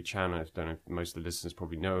 and Godfrey Chan. I don't know if most of the listeners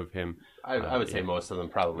probably know of him. I would say most of them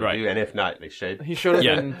probably do, and if not, they should. He showed up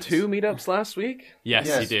in 2 meetups last week.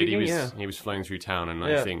 Yes, he did. He was flowing through town, and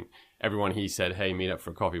I think everyone he said, "Hey, meet up for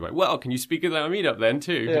a coffee." Like, well, can you speak at that meetup then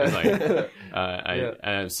too?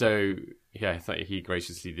 I thought he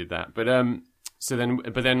graciously did that. But then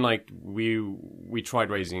we tried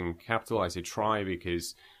raising capital. I say try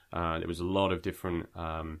because there was a lot of different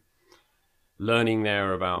learning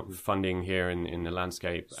there about funding here in the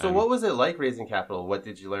landscape. So what was it like raising capital? What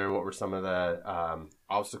did you learn? What were some of the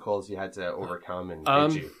obstacles you had to overcome and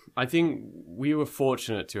get you? I think we were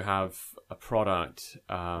fortunate to have a product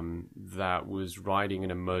that was riding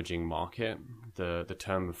an emerging market. The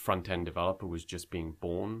term front-end developer was just being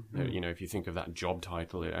born. You know, if you think of that job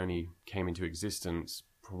title, it only came into existence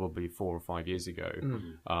probably 4 or 5 years ago.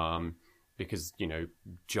 Because, you know,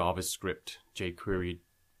 JavaScript, jQuery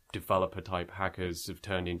developer type hackers have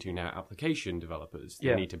turned into now application developers.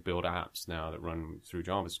 They need to build apps now that run through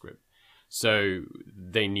JavaScript. So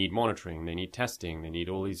they need monitoring, they need testing, they need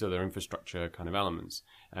all these other infrastructure kind of elements.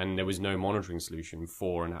 And there was no monitoring solution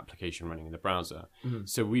for an application running in the browser.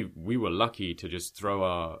 So we were lucky to just throw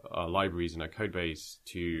our libraries and our code base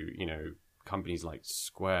to, you know, companies like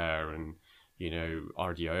Square and, you know,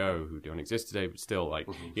 RDIO, who don't exist today, but still, like,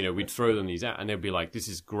 you know, we'd throw them these out and they'd be like, this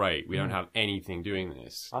is great. We don't have anything doing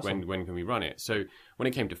this. Awesome. When can we run it? So when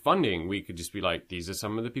it came to funding, we could just be like, these are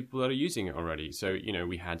some of the people that are using it already. So, you know,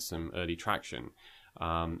 we had some early traction.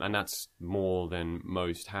 And that's more than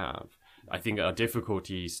most have. I think our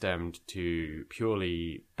difficulty stemmed to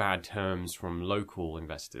purely bad terms from local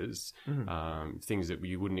investors, things that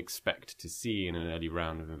you wouldn't expect to see in an early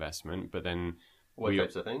round of investment. But then... What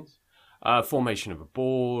types of things? Formation of a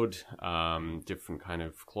board, different kind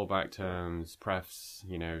of clawback terms, prefs,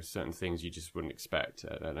 you know, certain things you just wouldn't expect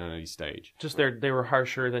at an early stage. Just they were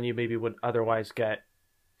harsher than you maybe would otherwise get.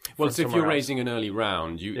 Well, so if you're raising an early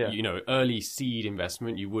round, you know, early seed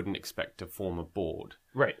investment, you wouldn't expect to form a board.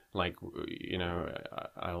 Right. Like, you know,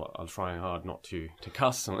 I'll try hard not to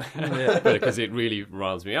cuss on it, because it really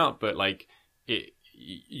riles me up. But like,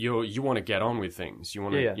 you want to get on with things. You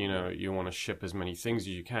want to, you know, you want to ship as many things as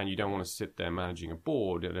you can. You don't want to sit there managing a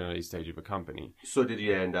board at an early stage of a company. So did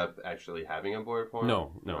you end up actually having a board for it?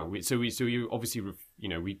 No. So we obviously, you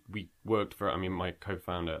know, we worked for, I mean, my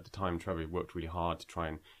co-founder at the time, Trevor, worked really hard to try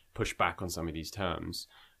and push back on some of these terms.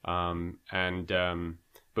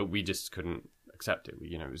 But we just couldn't accept it.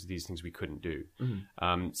 You know, it was these things we couldn't do.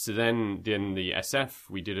 So then the SF,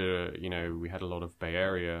 we had a lot of Bay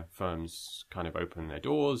Area firms kind of open their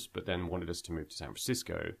doors, but then wanted us to move to San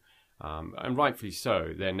Francisco. And rightfully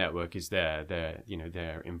so. Their network is there.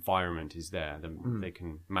 Their environment is there. They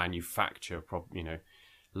can manufacture,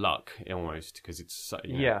 luck almost, because it's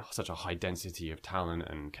such a high density of talent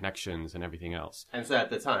and connections and everything else. And so at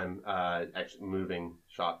the time, actually moving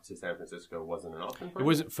shop to San Francisco wasn't an option for you? It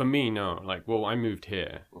wasn't for me, no. I moved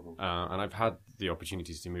here, and I've had the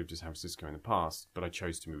opportunities to move to San Francisco in the past, but I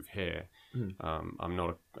chose to move here. I'm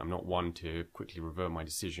not one to quickly revert my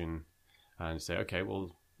decision and say, okay,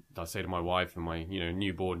 well, I'll say to my wife and my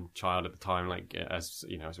newborn child at the time, as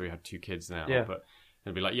we have 2 kids now, but.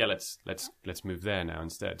 And be like, let's move there now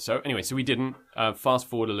instead. So anyway, we didn't. Fast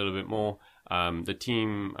forward a little bit more. The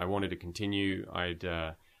team, I wanted to continue. I'd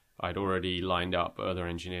already lined up other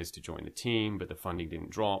engineers to join the team, but the funding didn't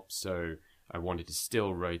drop. So I wanted to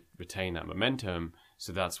still retain that momentum.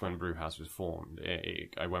 So that's when Brewhouse was formed.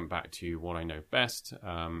 I went back to what I know best.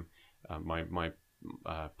 My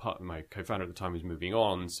co-founder at the time was moving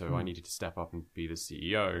on, so I needed to step up and be the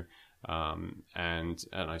CEO. And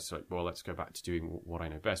I said, well, let's go back to doing what I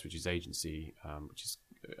know best, which is agency, which is,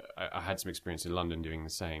 I had some experience in London doing the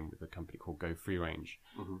same with a company called Go Free Range.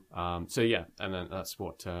 And then that's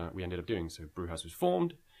what we ended up doing. So Brewhouse was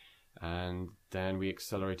formed, and then we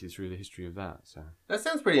accelerated through the history of that. So that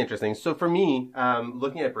sounds pretty interesting. So for me,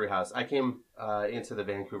 looking at Brewhouse, I came into the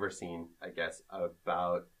Vancouver scene, I guess,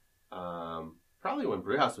 about probably when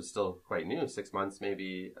Brewhouse was still quite new, 6 months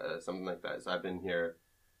maybe, something like that. So I've been here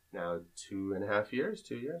now 2.5 years,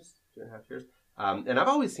 2 years, 2.5 years. And I've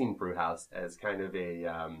always seen Brewhouse as kind of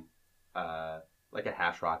like a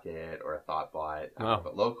HashRocket or a Thoughtbot,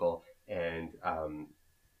 but local. And,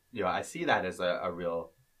 I see that as a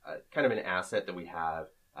real, kind of an asset that we have.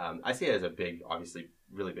 I see it as obviously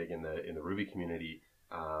really big in the Ruby community.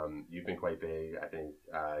 You've been quite big. I think,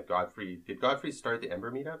 did Godfrey start the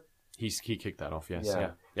Ember meetup? He kicked that off, yes.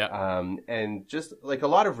 Yeah. And just like a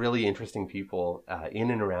lot of really interesting people in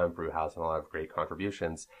and around Brewhouse, and a lot of great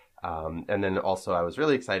contributions. And then also I was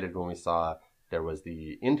really excited when we saw there was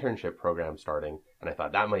the internship program starting, and I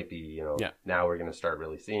thought that might be, now we're going to start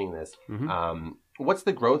really seeing this. What's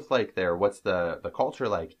the growth like there? What's the culture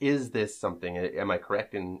like? Is this something, am I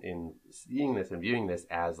correct in seeing this and viewing this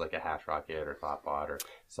as like a HashRocket or Thoughtbot or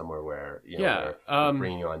somewhere where, they're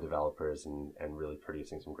bringing on developers and really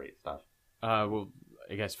producing some great stuff? Well,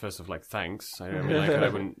 I guess first of thanks. I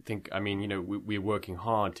wouldn't think, we're working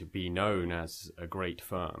hard to be known as a great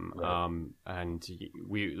firm. Right. And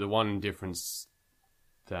the one difference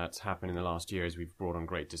that's happened in the last year is we've brought on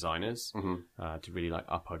great designers to really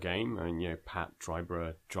up our game. And Pat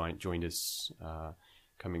Dryborough joined us a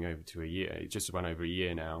coming over to a year, just about over a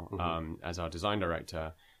year now, as our design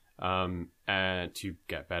director, and to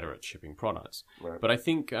get better at shipping products. Right. But I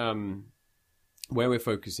think where we're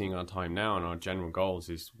focusing our time now and our general goals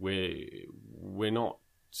is we're not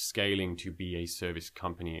scaling to be a service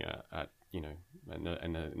company at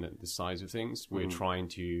and the size of things. We're trying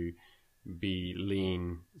to be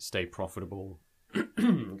lean, stay profitable,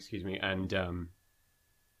 excuse me, and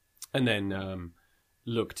then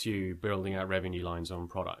look to building out revenue lines on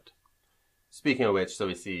product. Speaking of which, so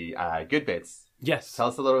we see GoodBits. Yes. Tell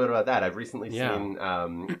us a little bit about that. I've recently seen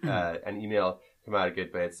an email come out of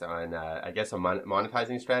GoodBits on, I guess, a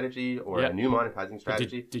monetizing strategy or a new monetizing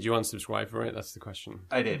strategy. Did you unsubscribe for it? That's the question.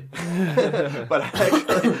 I did. But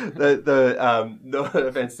actually, the no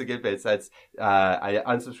offense to GoodBits, I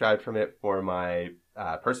unsubscribed from it for my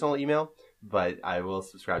personal email, but I will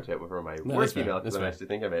subscribe to it for my work email because I'm actually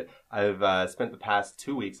thinking of it. I've spent the past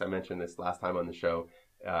 2 weeks, I mentioned this last time on the show,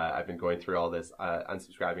 I've been going through all this,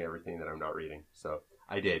 unsubscribing everything that I'm not reading. So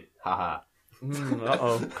I did. Haha.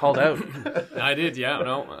 Called out. I did, yeah.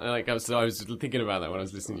 No, I was thinking about that when I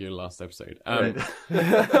was listening to your last episode. Right.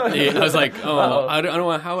 I was like, I don't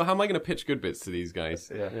know how am I going to pitch GoodBits to these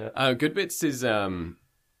guys? Yeah. GoodBits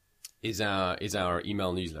is our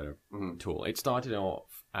email newsletter tool. It started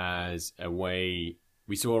off as a way.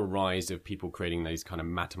 We saw a rise of people creating these kind of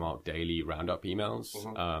Mattermark daily roundup emails.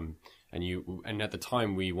 And at the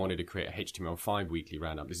time we wanted to create a HTML5 weekly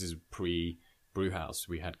roundup. This is pre-Brewhouse.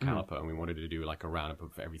 We had Caliper and we wanted to do like a roundup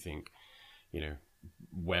of everything,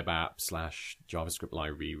 web app / JavaScript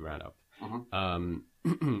library roundup.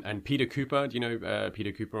 And Peter Cooper, do you know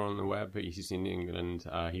Peter Cooper on the web? He's in England.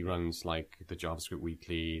 He runs like the JavaScript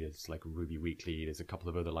Weekly. There's like Ruby Weekly. There's a couple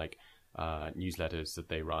of other like newsletters that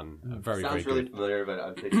they run. Very, sounds very really good. familiar, but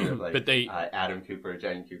I'm thinking of like Adam Cooper,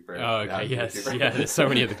 Jen Cooper. Oh, okay, yes, Cooper. Yeah. There's so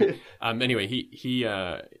many other. Anyway,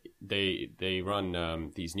 they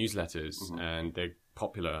run these newsletters and they're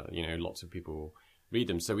popular. Lots of people read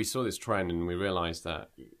them. So we saw this trend and we realized that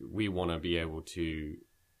we want to be able to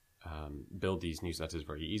build these newsletters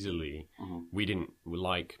very easily. We didn't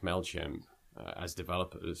like MailChimp as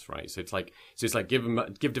developers, right? So it's like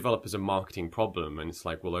give developers a marketing problem, and it's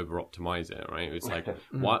like we'll over optimize it, right? It's like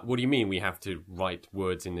what do you mean we have to write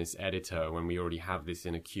words in this editor when we already have this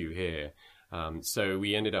in a queue here? So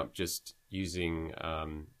we ended up just using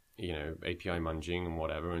API munging and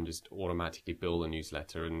whatever, and just automatically build a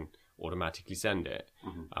newsletter and automatically send it.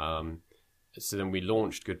 So then we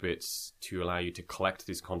launched GoodBits to allow you to collect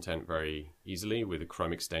this content very easily with a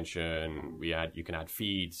Chrome extension. You can add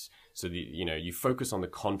feeds, so you focus on the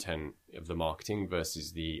content of the marketing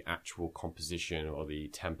versus the actual composition or the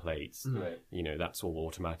templates. Right. That's all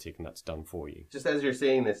automatic and that's done for you. Just as you're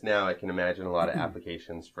saying this now, I can imagine a lot of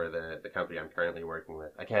applications for the company I'm currently working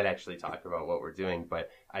with. I can't actually talk about what we're doing, but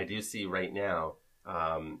I do see right now,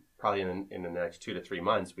 probably in the next 2 to 3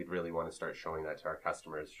 months, we'd really want to start showing that to our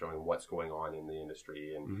customers, showing what's going on in the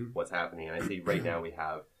industry and what's happening. And I see right now we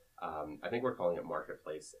have, I think we're calling it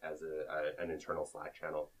Marketplace as an internal Slack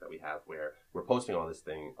channel that we have where we're posting all these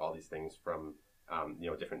things from,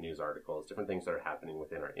 different news articles, different things that are happening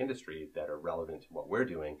within our industry that are relevant to what we're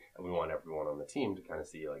doing. And we want everyone on the team to kind of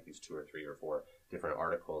see like these 2 or 3 or 4 different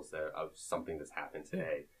articles of something that's happened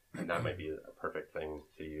today. And that might be a perfect thing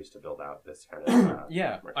to use to build out this kind of...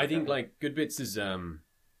 I think like GoodBits is... and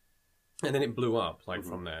then it blew up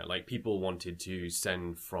from there. Like people wanted to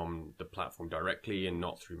send from the platform directly and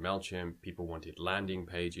not through MailChimp. People wanted landing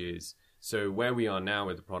pages. So where we are now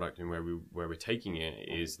with the product and where we're taking it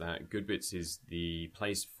is that GoodBits is the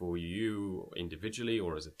place for you individually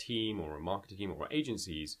or as a team or a marketing team or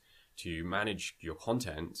agencies to manage your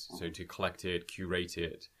content. So to collect it, curate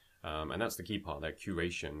it, and that's the key part, that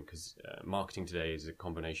curation, because marketing today is a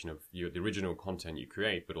combination of the original content you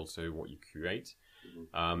create, but also what you curate,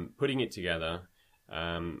 putting it together,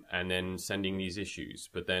 and then sending these issues.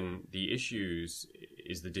 But then the issues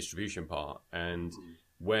is the distribution part, and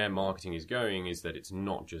where marketing is going is that it's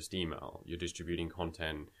not just email. You're distributing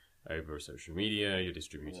content over social media, you're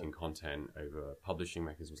distributing content over publishing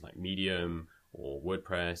mechanisms like Medium or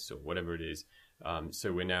WordPress or whatever it is.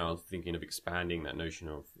 So we're now thinking of expanding that notion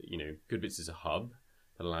of, GoodBits is a hub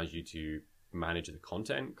that allows you to manage the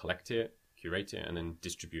content, collect it, curate it, and then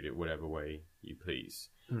distribute it whatever way you please.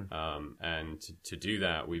 And to do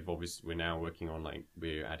that, we're now working on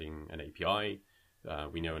we're adding an API.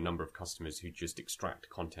 We know a number of customers who just extract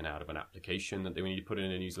content out of an application that they need to put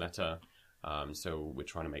in a newsletter. So we're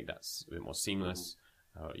trying to make that a bit more seamless.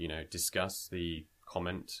 Discuss the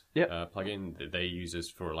comment plugin that they use us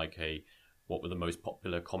for what were the most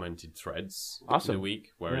popular commented threads awesome. in the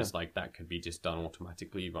week, whereas like that could be just done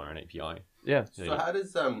automatically via an API. Yeah. So how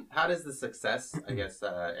does the success, I guess,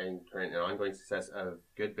 and current and ongoing success of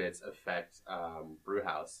GoodBits affect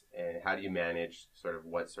Brewhouse, and how do you manage sort of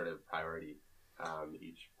what sort of priority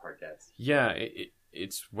each part gets? Yeah,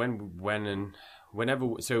 it's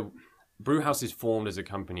whenever. So Brewhouse is formed as a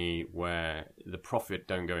company where the profit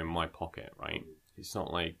don't go in my pocket, right? It's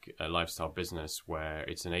not like a lifestyle business where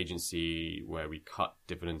it's an agency where we cut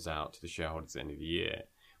dividends out to the shareholders at the end of the year.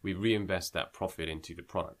 We reinvest that profit into the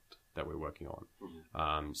product that we're working on.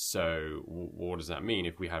 Mm-hmm. So what does that mean?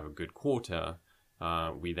 If we have a good quarter,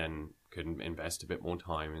 we then could invest a bit more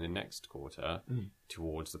time in the next quarter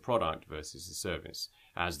towards the product versus the service.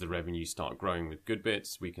 As the revenues start growing with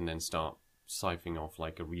GoodBits, we can then start siphoning off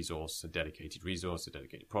like a dedicated resource, a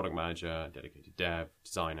dedicated product manager, a dedicated dev,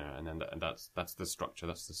 designer, and then that's the structure,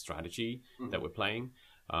 that's the strategy that we're playing.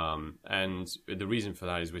 And the reason for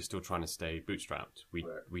that is we're still trying to stay bootstrapped.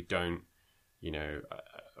 We don't,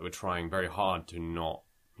 we're trying very hard to not,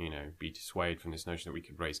 be dissuaded from this notion that we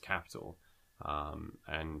could raise capital.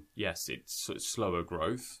 And yes, it's slower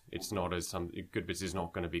growth. It's not GoodBits is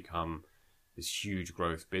not going to become this huge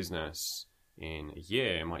growth business in a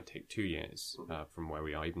year. It might take 2 years from where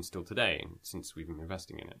we are even still today, since we've been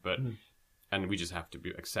investing in it. But and we just have to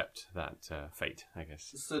accept that fate, I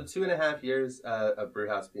guess. So 2.5 years of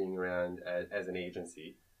Brewhouse being around as an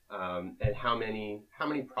agency, and how many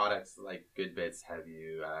products like GoodBits have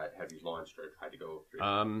you launched or tried to go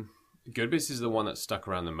through? GoodBits is the one that's stuck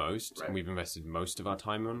around the most, and we've invested most of our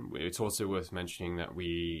time on. It's also worth mentioning that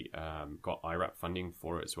we got IRAP funding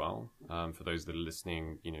for it as well. For those that are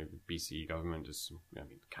listening, the BC government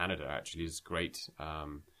Canada actually has great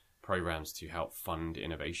programs to help fund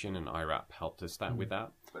innovation, and IRAP helped us with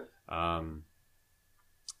that.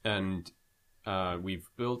 And we've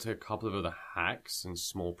built a couple of other hacks and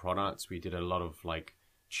small products. We did a lot of like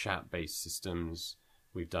chat-based systems.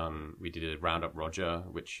 We did a Roundup Roger,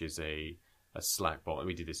 which is a Slack bot.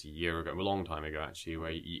 We did this a long time ago actually,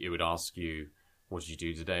 where it would ask you, what did you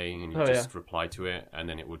do today? And you just reply to it, and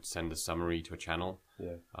then it would send a summary to a channel.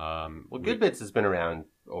 Yeah. GoodBits has been around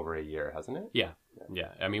over a year, hasn't it? Yeah.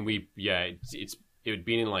 I mean, it had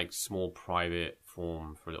been in like small private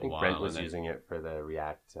form for a little while. Brent was using it for the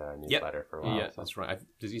React newsletter for a while. Yeah, that's right.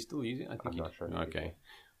 Does he still use it? I'm not sure. Okay.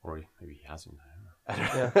 Or maybe he hasn't.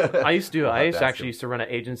 I used to run an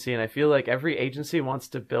agency, and I feel like every agency wants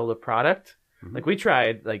to build a product. Like we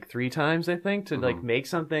tried like 3 times, I think, to like make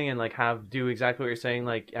something and like do exactly what you're saying.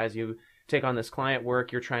 Like as you take on this client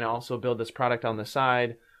work, you're trying to also build this product on the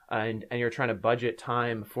side, and you're trying to budget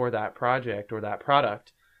time for that project or that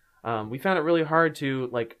product. We found it really hard to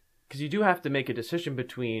because you do have to make a decision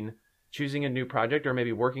between choosing a new project or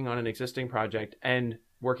maybe working on an existing project and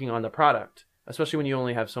working on the product. Especially when you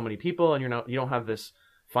only have so many people and you don't have this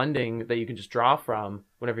funding that you can just draw from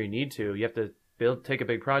whenever you need to. You have to take a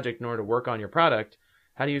big project in order to work on your product.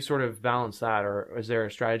 How do you sort of balance that, or is there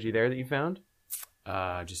a strategy there that you found?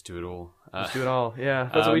 Just do it all. Just do it all. Yeah,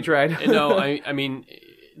 that's what we tried. No, I mean,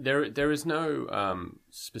 there is no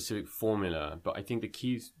specific formula, but I think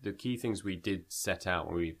the key things we did set out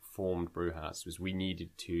when we formed Brewhouse was we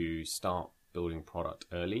needed to start building product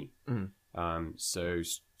early. So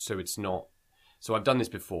it's not. So I've done this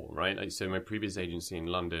before, right? So my previous agency in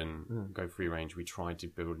London, Go Free Range, we tried to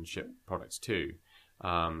build and ship products too.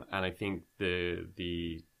 And I think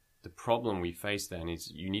the problem we face then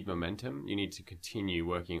is you need momentum. You need to continue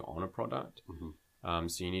working on a product.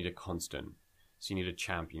 So you need a constant. So you need a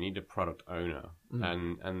champion. You need a product owner.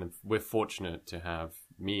 And we're fortunate to have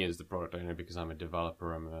me as the product owner because I'm a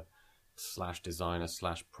developer. I'm a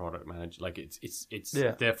 /designer /product manager. Like it's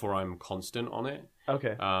therefore I'm constant on it.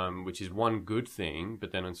 Okay. Which is one good thing,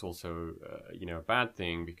 but then it's also a bad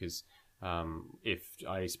thing because if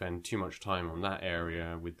I spend too much time on that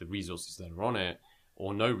area with the resources that are on it,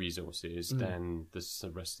 or no resources, then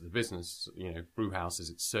the rest of the business, Brewhouse is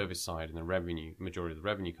its service side, and the majority of the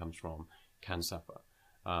revenue comes from, can suffer.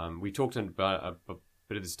 We talked about a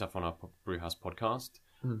bit of this stuff on our Brewhouse podcast.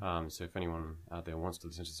 So if anyone out there wants to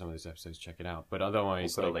listen to some of those episodes, check it out. But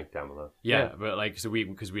otherwise, we'll put a link down below. Yeah, but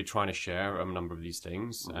because we're trying to share a number of these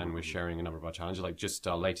things, and we're sharing a number of our challenges. Like just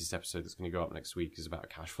our latest episode that's going to go up next week is about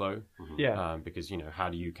cash flow. Because how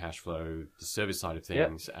do you cash flow the service side of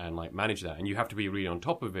things and manage that? And you have to be really on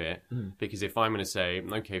top of it because if I'm going to say,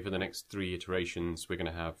 okay, for the next 3 iterations, we're going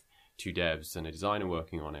to have 2 devs and a designer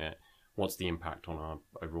working on it. What's the impact on our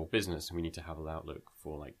overall business? And we need to have an outlook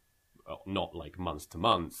for not month to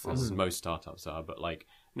month as most startups are, but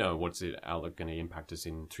what's it outlook going to impact us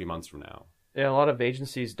in 3 months from now? Yeah, a lot of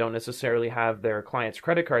agencies don't necessarily have their client's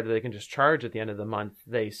credit card that they can just charge at the end of the month.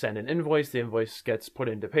 They send an invoice, the invoice gets put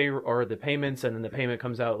into the payments, and then the payment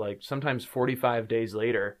comes out like sometimes 45 days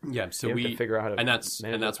later. Yeah, so you have to figure out how to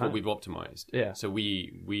and that's what we've optimized. Yeah. So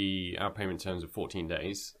our payment terms are 14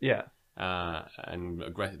 days. Yeah. And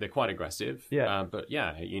they're quite aggressive. Yeah. But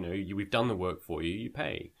yeah, we've done the work for you. You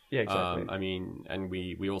pay. Yeah, exactly. I mean, and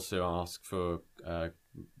we also ask for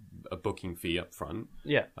a booking fee up front.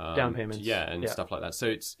 Yeah, down payments. Yeah, and stuff like that.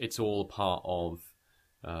 So it's all part of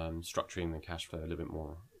structuring the cash flow a little bit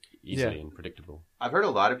more easily and predictable. I've heard a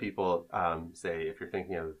lot of people say if you're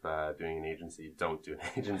thinking of doing an agency, don't do an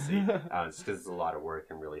agency. It's because it's a lot of work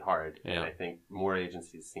and really hard. Yeah. And I think more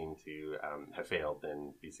agencies seem to have failed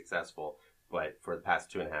than be successful. But for the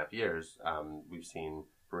past 2.5 years, we've seen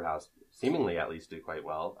Brewhouse seemingly at least do quite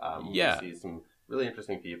well. We see some really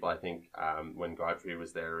interesting people. I think when Godfrey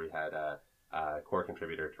was there, we had a core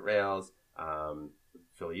contributor to Rails,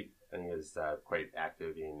 Philippe, and he was quite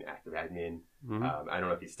active in active admin. Mm-hmm. I don't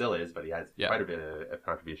know if he still is, but he has quite a bit of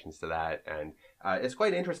contributions to that. And it's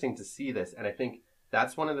quite interesting to see this. And I think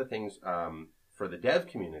that's one of the things for the dev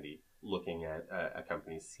community, looking at a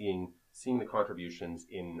company, seeing the contributions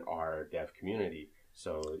in our dev community.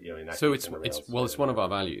 So in that case, it's one of our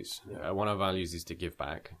values. Yeah. One of our values is to give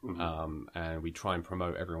back, Mm-hmm. and we try and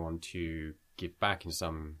promote everyone to give back in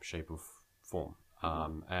some shape or form.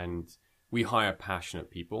 And we hire passionate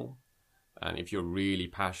people, and if you're really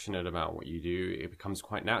passionate about what you do, it becomes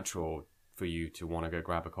quite natural for you to want to go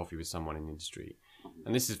grab a coffee with someone in the industry.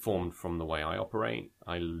 And this is formed from the way I operate.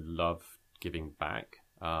 I love giving back.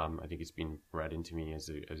 I think it's been bred into me as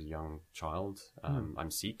a young child. I'm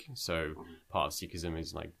Sikh, so part of Sikhism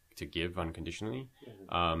is like to give unconditionally.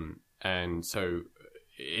 And so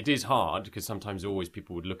it is hard because sometimes always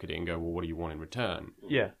people would look at it and go, well, what do you want in return?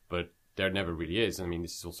 Yeah. But there never really is. I mean,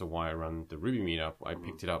 this is also why I run the Ruby Meetup. I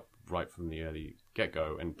picked it up right from the early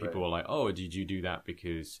get-go, and people were like, oh, did you do that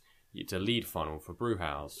because it's a lead funnel for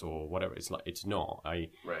Brewhouse or whatever? It's like, it's not.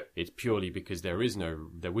 It's purely because there was no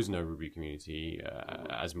Ruby community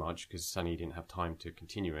as much, because Sunny didn't have time to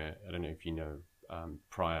continue it. I don't know if you know,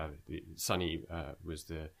 Sunny was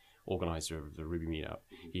the organizer of the Ruby Meetup.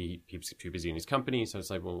 He was too busy in his company, so it's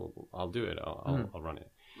like, well, I'll do it. I'll run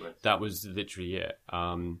it. Right. That was literally it.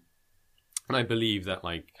 And I believe that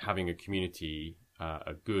like having a community,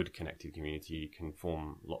 a good connected community, can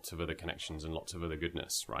form lots of other connections and lots of other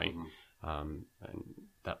goodness, right? And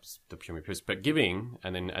that's the pure purpose. But giving,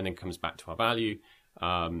 and then comes back to our value.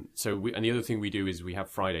 And the other thing we do is we have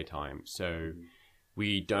Friday time. So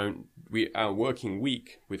our working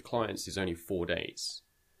week with clients is only 4 days.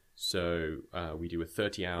 So we do a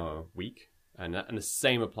 30-hour week. And the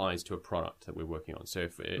same applies to a product that we're working on. So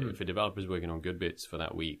if a developer is working on GoodBits for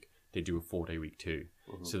that week, they do a 4-day week too.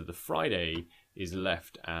 So that the Friday is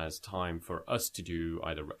left as time for us to do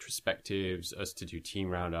either retrospectives, us to do team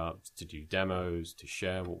roundups, to do demos, to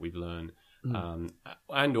share what we've learned,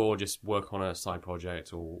 and or just work on a side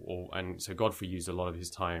project. And so Godfrey used a lot of his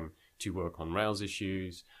time to work on Rails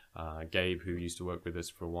issues. Gabe, who used to work with us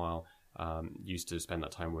for a while, used to spend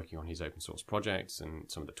that time working on his open source projects and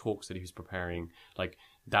some of the talks that he was preparing. Like,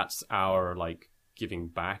 that's our giving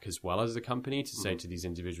back as well as a company, to say to these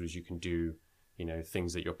individuals, you can do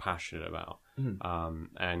things that you're passionate about.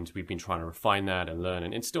 And we've been trying to refine that and learn,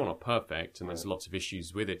 and it's still not perfect, and there's lots of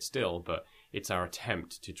issues with it still, but it's our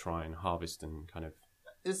attempt to try and harvest and kind of.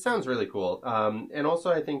 It sounds really cool. And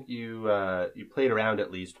also I think you played around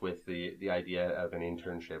at least with the idea of an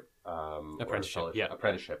internship.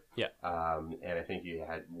 Apprenticeship. Yeah. And I think you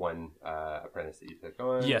had one apprentice that you took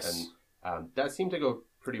on. Yes. And that seemed to go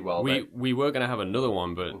pretty well. We were going to have another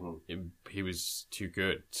one, but he was too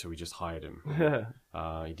good, so we just hired him.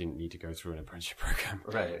 He didn't need to go through an apprenticeship program.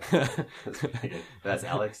 Right. That's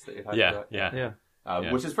Alex that you're talking about?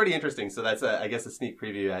 Yeah. Which is pretty interesting. So that's I guess a sneak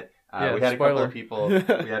preview at we had spoiler.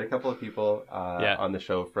 a couple of people on the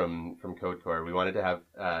show from CodeCore. We wanted to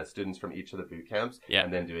have students from each of the boot camps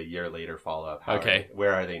and then do a year later follow up.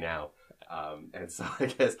 Where are they now? And so I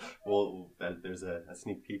guess there's a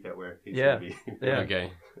sneak peek at where he's going to be.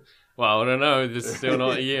 Okay. Well, I don't know. This is still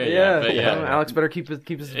not a year yet. But Alex better keep his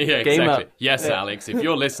game exactly. up. Yes, Alex, if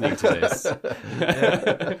you're listening to this. So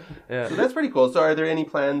that's pretty cool. So are there any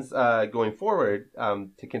plans going forward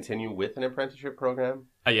to continue with an apprenticeship program?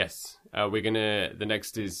 Yes. The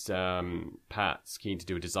next is Pat's keen to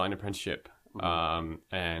do a design apprenticeship.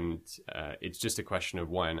 And it's just a question of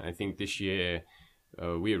when. I think this year,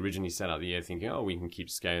 we originally set out the year thinking, we can keep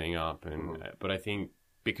scaling up. But I think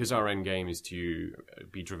because our end game is to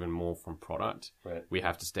be driven more from product, right. we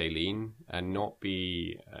have to stay lean and not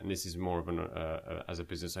be, and this is more of an, as a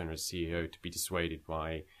business owner, as CEO, to be dissuaded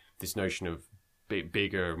by this notion of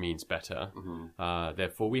bigger means better. Mm-hmm.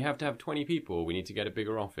 Therefore, we have to have 20 people. We need to get a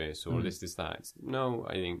bigger office or this, that. No,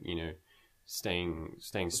 I think,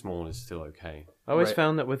 staying small is still okay. I always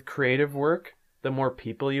found that with creative work, the more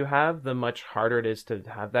people you have, the much harder it is to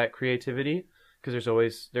have that creativity. Because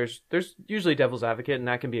there's usually devil's advocate, and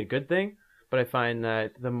that can be a good thing. But I find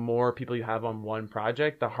that the more people you have on one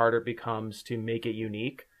project, the harder it becomes to make it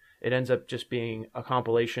unique. It ends up just being a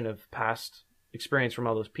compilation of past experience from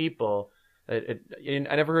all those people. I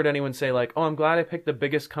never heard anyone say like, "Oh, I'm glad I picked the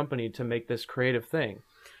biggest company to make this creative thing."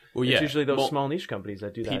 Well, it's usually those small niche companies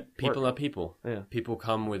that do that. People are people. Yeah. People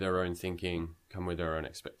come with their own thinking, come with their own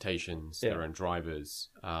expectations, their own drivers,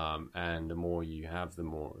 and the more you have, the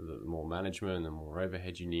more management, the more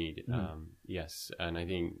overhead you need. Yes, and I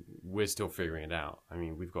think we're still figuring it out. I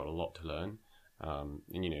mean, we've got a lot to learn. And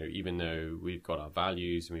even though we've got our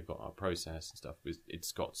values and we've got our process and stuff,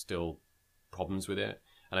 it's got still problems with it.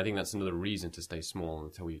 And I think that's another reason to stay small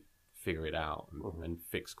until we figure it out and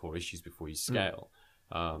fix core issues before you scale.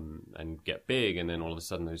 And get big, and then all of a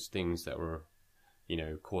sudden those things that were,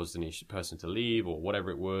 caused an person to leave or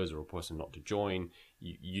whatever it was, or a person not to join,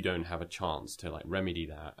 you don't have a chance to like remedy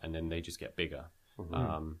that, and then they just get bigger.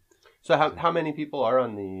 So how many people are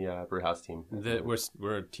on the Brewhouse team?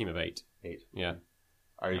 We're a team of 8. 8. Yeah.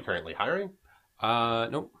 Are you currently hiring?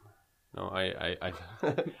 Nope. No, I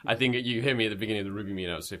think you hear me at the beginning of the Ruby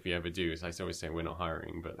meetup, so if you ever do, I always say we're not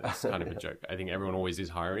hiring, but it's kind of a joke. I think everyone always is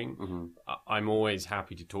hiring. Mm-hmm. I'm always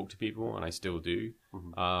happy to talk to people, and I still do,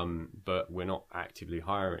 but we're not actively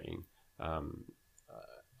hiring.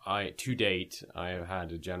 To date, I have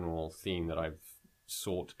had a general theme that I've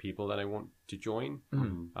sought people that I want to join.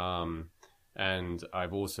 And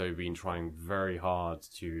I've also been trying very hard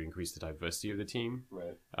to increase the diversity of the team.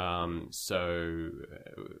 Right. So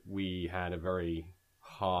we had a very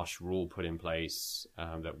harsh rule put in place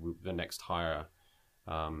that the next hire,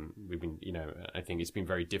 we've been, I think it's been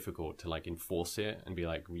very difficult to like enforce it and be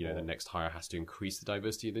like, the next hire has to increase the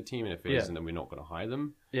diversity of the team, and if it isn't, then we're not going to hire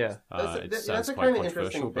them. Yeah, that's a kind of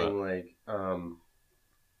interesting thing. Like,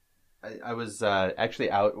 I was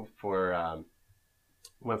actually out for.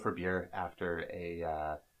 Went for beer after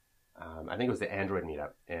I think it was the Android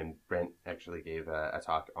meetup, and Brent actually gave a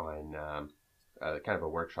talk on kind of a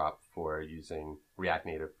workshop for using React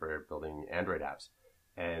Native for building Android apps.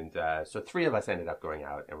 And so 3 of us ended up going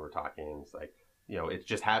out, and we're talking. It's like, it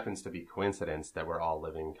just happens to be coincidence that we're all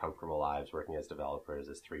living comfortable lives, working as developers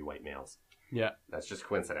as 3 white males. Yeah, that's just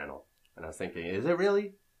coincidental. And I was thinking, is it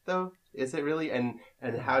really though? Is it really? And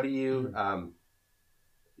how do you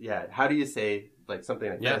how do you say like something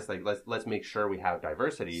like this? Like let's make sure we have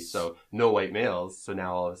diversity, so no white males. So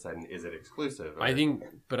now all of a sudden, is it exclusive? Or... I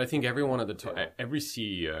think everyone at the top, every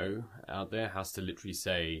CEO out there has to literally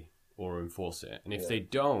say or enforce it, and if they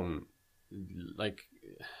don't, like,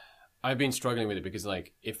 I've been struggling with it because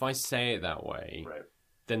like if I say it that way,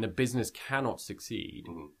 then the business cannot succeed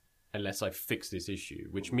unless I fix this issue.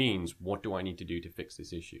 Which means, what do I need to do to fix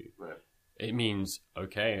this issue? Right. It means,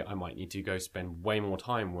 okay, I might need to go spend way more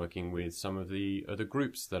time working with some of the other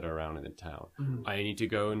groups that are around in the town. I need to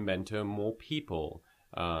go and mentor more people,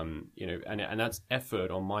 and that's effort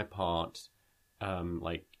on my part,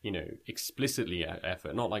 explicitly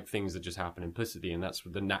effort, not like things that just happen implicitly, and that's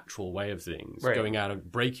the natural way of things. Right. Going out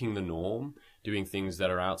of breaking the norm, doing things that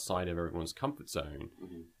are outside of everyone's comfort zone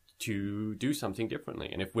to do something differently.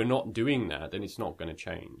 And if we're not doing that, then it's not going to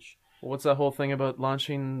change. What's that whole thing about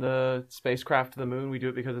launching the spacecraft to the moon? We do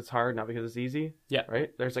it because it's hard, not because it's easy. Yeah. Right?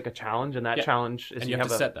 There's like a challenge, and that challenge is... And you have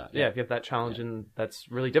to set that. Yeah, if you have that challenge and that's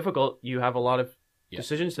really difficult, you have a lot of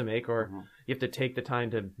decisions to make, or you have to take the time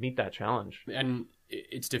to meet that challenge. And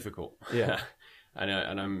it's difficult. Yeah. and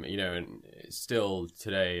I'm, and still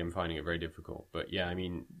today I'm finding it very difficult. But yeah, I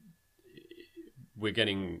mean, we're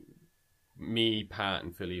getting... Me, Pat,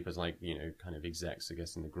 and Philippe as kind of execs, I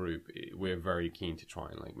guess, in the group, we're very keen to try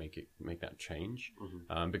and make that change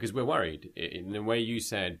because we're worried. In the way you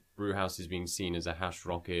said, Brewhouse is being seen as a hash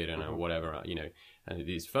rocket and whatever, and it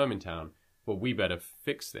is Fermentown. Well, we better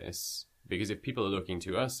fix this because if people are looking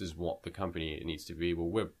to us as what the company needs to be, well,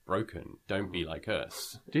 we're broken. Don't be like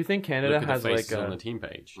us. Do you think Canada has on the team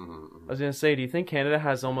page? I was going to say, do you think Canada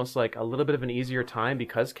has almost like a little bit of an easier time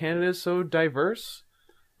because Canada is so diverse?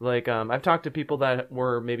 Like, I've talked to people that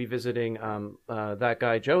were maybe visiting that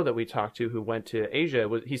guy, Joe, that we talked to who went to Asia.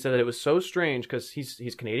 He said that it was so strange because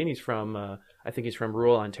he's Canadian. He's from, I think he's from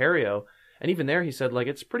rural Ontario. And even there, he said, like,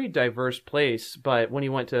 it's a pretty diverse place. But when he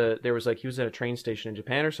went to, there was like, he was at a train station in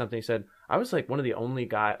Japan or something. He said, I was like one of the only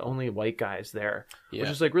white guys there, which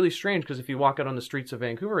is like really strange. Because if you walk out on the streets of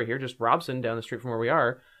Vancouver right here, just Robson down the street from where we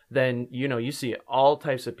are, then, you know, you see all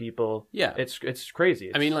types of people. Yeah. It's crazy.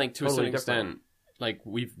 It's I mean, like, to totally a certain extent, like,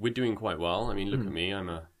 we're doing quite well. I mean, look at me. I'm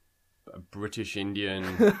a British Indian,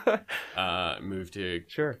 moved to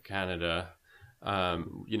Canada.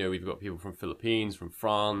 You know, we've got people from Philippines, from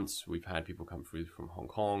France. We've had people come through from Hong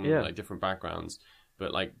Kong, like different backgrounds.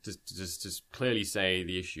 But like, just clearly say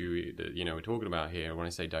the issue that, you know, we're talking about here. When I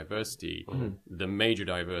say diversity, the major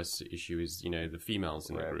diverse issue is, you know, the females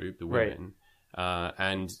in the group, the women.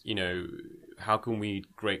 And, you know, how can we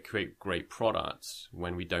create great products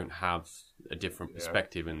when we don't have a different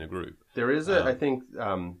perspective in the group? There is I think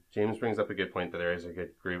James brings up a good point that there is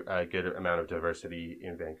a good amount of diversity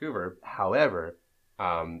in Vancouver. However,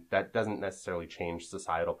 that doesn't necessarily change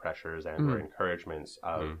societal pressures and or encouragements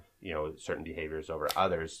of you know, certain behaviors over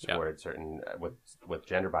others towards certain with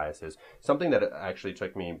gender biases. Something that actually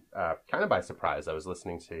took me kind of by surprise. I was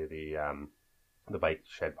listening to the Bike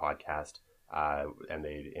Shed podcast. And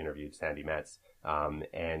they interviewed Sandy Metz,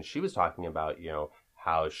 and she was talking about, you know,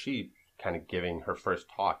 how she kind of giving her first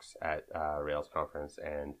talks at Rails Conference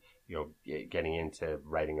and, you know, getting into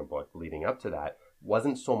writing a book leading up to that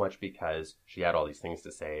wasn't so much because she had all these things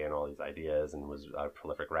to say and all these ideas and was a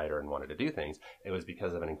prolific writer and wanted to do things. It was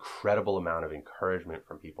because of an incredible amount of encouragement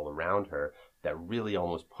from people around her that really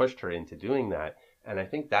almost pushed her into doing that. And I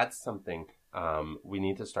think that's something we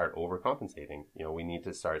need to start overcompensating. You know, we need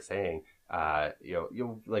to start saying, you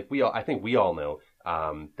know, like I think we all know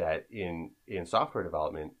that in software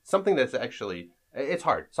development, something that's actually, it's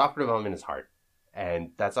hard. Software development is hard,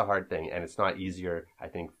 and that's a hard thing, and it's not easier, I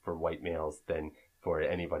think, for white males than for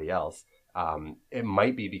anybody else. It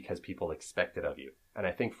might be because people expect it of you, and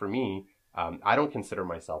I think for me, I don't consider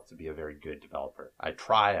myself to be a very good developer. I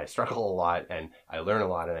struggle a lot, and I learn a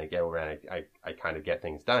lot, and I get over and I kind of get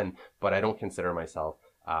things done, but I don't consider myself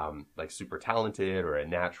like super talented or a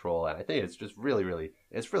natural. And I think it's just it's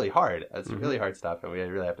really hard. It's really hard stuff, and we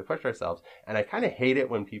really have to push ourselves. And I kind of hate it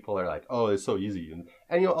when people are like, oh, it's so easy.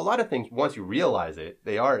 And you know, a lot of things, once you realize it,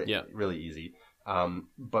 they are really easy.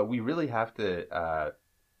 But we really have to,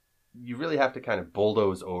 you really have to kind of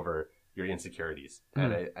bulldoze over your insecurities.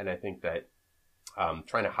 And I think that,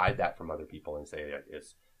 trying to hide that from other people and say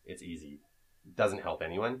it's easy doesn't help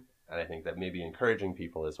anyone. And I think that maybe encouraging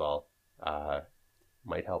people as well,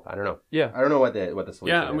 might help. I don't know. Yeah. I don't know what the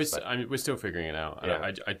solution is. And we're still figuring it out.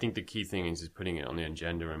 Yeah. I think the key thing is just putting it on the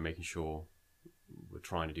agenda and making sure we're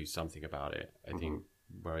trying to do something about it. I think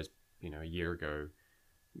whereas, you know, a year ago,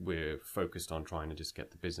 we're focused on trying to just get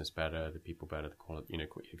the business better, the people better, the quality, you know,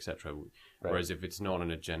 etc. Right. Whereas if it's not an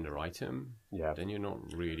agenda item, then you're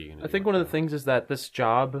not really going to. I think one of the things is that this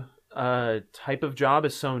job, type of job,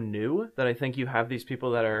 is so new that I think you have these people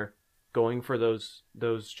that are going for those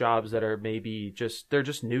jobs that are maybe they're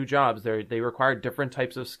just new jobs. They require different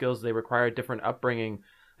types of skills. They require a different upbringing.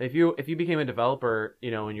 If you became a developer,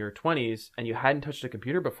 you know, in your 20s and you hadn't touched a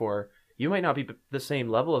computer before, you might not be the same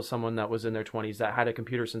level as someone that was in their 20s that had a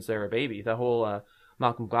computer since they were a baby. The whole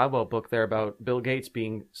Malcolm Gladwell book there about Bill Gates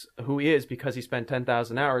being who he is because he spent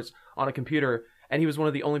 10,000 hours on a computer, and he was one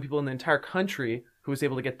of the only people in the entire country who was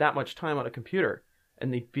able to get that much time on a computer,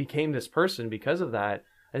 and he became this person because of that.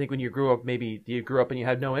 I think when you grew up, maybe you grew up and you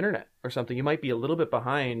had no internet or something, you might be a little bit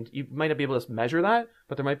behind. You might not be able to measure that,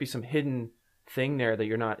 but there might be some hidden thing there that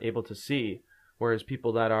you're not able to see. Whereas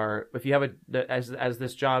people that are, if you have as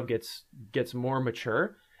this job gets more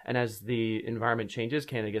mature and as the environment changes,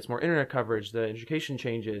 Canada gets more internet coverage, the education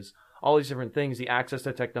changes, all these different things, the access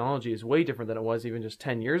to technology is way different than it was even just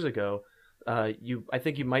 10 years ago. I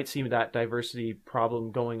think you might see that diversity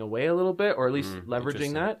problem going away a little bit, or at least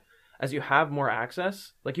leveraging that. As you have more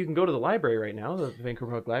access, like you can go to the library right now, the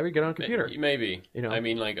Vancouver Public Library, get on a computer. Maybe. You know, I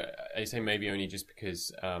mean, like I say maybe only just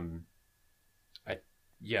because,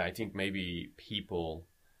 I think maybe people,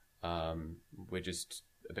 we're just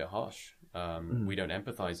a bit harsh. We don't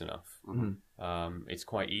empathize enough. It's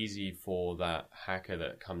quite easy for that hacker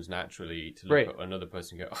that comes naturally to look at another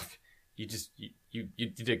person and go, oh, you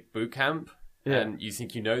did a boot camp and you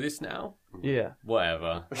think you know this now? Yeah.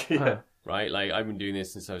 Whatever. Right, like I've been doing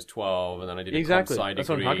this since I was 12, and then I did a comp sci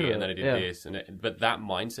degree, and then I did this, but that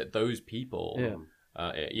mindset, those people,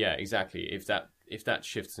 exactly. If that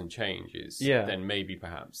shifts and changes, then maybe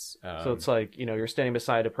perhaps. So it's like, you know, you're standing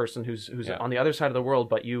beside a person who's on the other side of the world,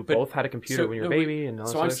 but both had a computer when you were a baby, and all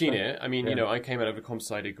so I've seen it. I mean, you know, I came out of a comp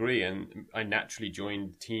sci degree, and I naturally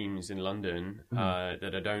joined teams in London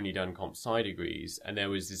that had only done comp sci degrees, and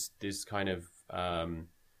there was this kind of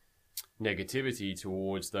negativity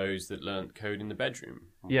towards those that learned code in the bedroom.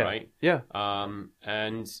 Yeah. Right. Yeah.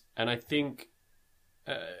 And I think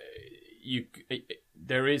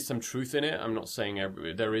there is some truth in it. I'm not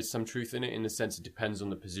saying there is some truth in it, in the sense it depends on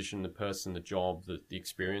the position, the person, the job, the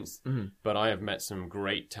experience. Mm-hmm. But I have met some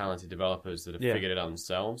great talented developers that have figured it out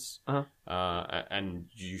themselves. And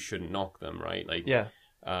you shouldn't knock them, right? Like,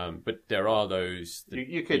 but there are those that,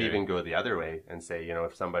 you could even go the other way and say,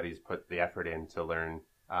 if somebody's put the effort in to learn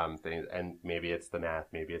things, and maybe it's the math,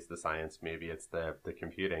 maybe it's the science, maybe it's the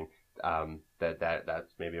computing,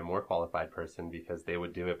 that's maybe a more qualified person because they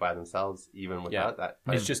would do it by themselves even without that.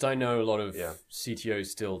 It's just, I know a lot of CTOs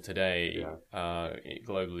still today,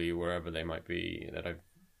 globally, wherever they might be, that I've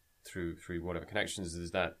through whatever connections,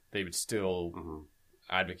 is that they would still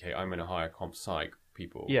advocate, I'm going to hire comp sci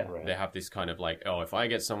people. Yeah. Right. They have this kind of like, if I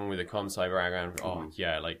get someone with a comp sci background,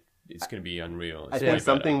 like, it's going to be unreal. I think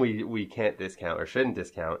something we can't discount or shouldn't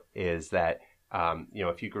discount is that,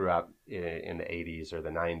 if you grew up in the 80s or the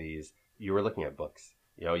 90s, you were looking at books.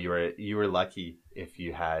 You were lucky if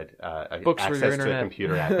you had access to a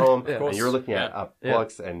computer at home, and you were looking at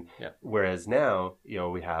books. And whereas now,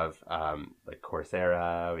 we have like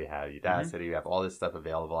Coursera, we have Udacity, we have all this stuff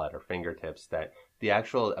available at our fingertips, that the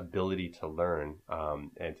actual ability to learn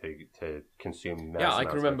and to consume massive I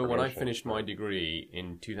can remember when I finished my degree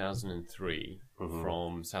in 2003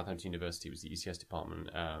 from Southampton University. It was the ECS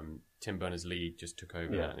department. Tim Berners-Lee just took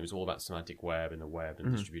over that, and it was all about semantic web and the web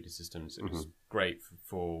and distributed systems. It was great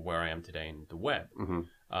for where I am today in the web.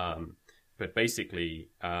 But basically...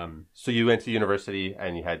 So you went to university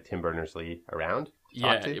and you had Tim Berners-Lee around?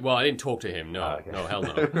 Well, I didn't talk to him. No, no, hell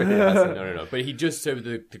no. No. But he just, over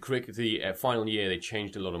the final year, they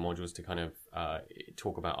changed a lot of modules to kind of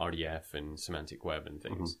talk about RDF and semantic web and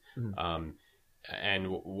things. And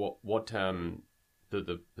what I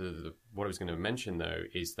was going to mention, though,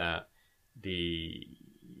 is that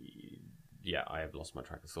I have lost my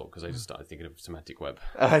track of thought because I just started thinking of semantic web.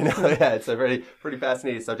 I know, it's a pretty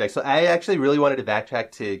fascinating subject. So I actually really wanted to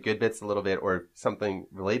backtrack to GoodBits a little bit, or something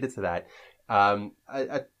related to that.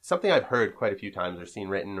 Something I've heard quite a few times or seen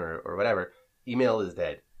written or whatever, email is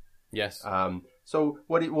dead. Yes. So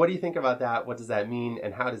what do you think about that? What does that mean?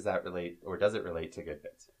 And how does that relate, or does it relate to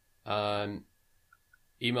GoodBits?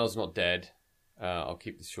 Email's not dead. I'll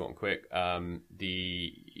keep this short and quick.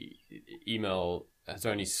 The email has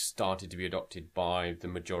only started to be adopted by the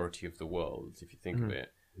majority of the world, if you think of it.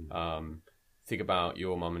 Think about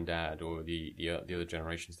your mum and dad or the other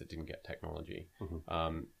generations that didn't get technology.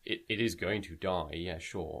 It is going to die, yeah,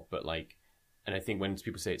 sure. But and I think when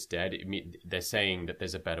people say it's dead, they're saying that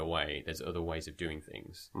there's a better way. There's other ways of doing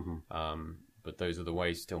things. But those other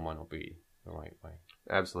ways still might not be the right way.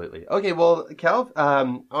 Absolutely. Okay, well, Calv, I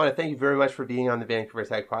want to thank you very much for being on the Vancouver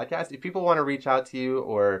Tech Podcast. If people want to reach out to you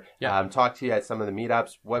or talk to you at some of the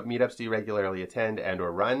meetups, what meetups do you regularly attend and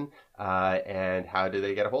or run, and how do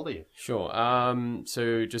they get a hold of you? Sure.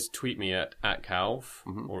 So just tweet me at Calv,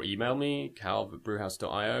 or email me,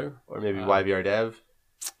 calv@brewhouse.io. Or maybe YVRDev.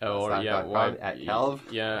 Or at Calv.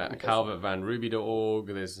 calv@vanruby.org.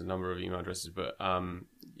 There's a number of email addresses, but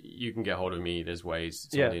you can get hold of me. There's ways.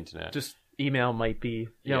 It's on the internet. Just email might be,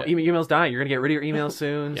 email's dying. You're going to get rid of your email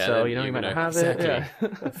soon, so you might not have it. Yeah.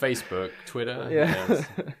 Facebook, Twitter,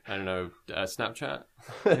 I don't know, Snapchat.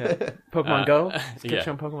 Pokemon Go. Skip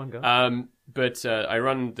on Pokemon Go. But I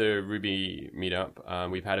run the Ruby meetup.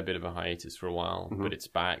 We've had a bit of a hiatus for a while, but it's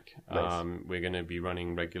back. Nice. We're going to be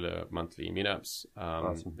running regular monthly meetups.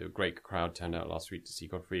 Awesome. A great crowd turned out last week to see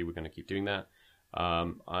Godfrey. We're going to keep doing that.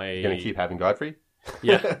 You're going to keep having Godfrey?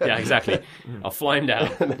 Yeah, exactly. I'll fly him down.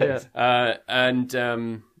 I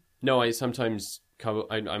sometimes cover.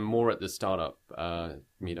 I'm more at the startup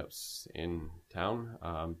meetups in town.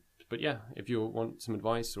 But yeah, if you want some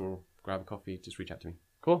advice or grab a coffee, just reach out to me.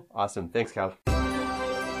 Cool. Awesome. Thanks, Calv.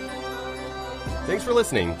 Thanks for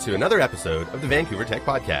listening to another episode of the Vancouver Tech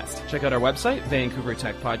Podcast. Check out our website,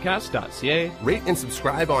 vancouvertechpodcast.ca. Rate and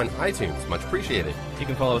subscribe on iTunes. Much appreciated. You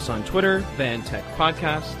can follow us on Twitter,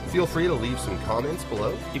 VanTechPodcast. Feel free to leave some comments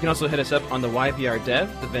below. You can also hit us up on the YVR Dev,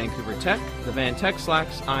 the Vancouver Tech, the Van Tech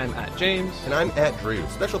Slacks. I'm at James. And I'm at Drew.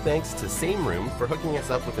 Special thanks to Same Room for hooking us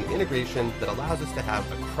up with an integration that allows us to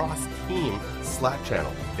have a cross-team Slack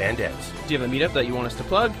channel, Van Devs. Do you have a meetup that you want us to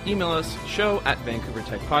plug? Email us,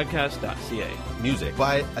 show@vancouvertechpodcast.ca. Music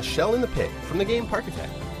by A Shell in the Pit from the game Parkitect.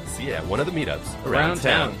 See you at one of the meetups around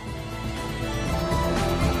town.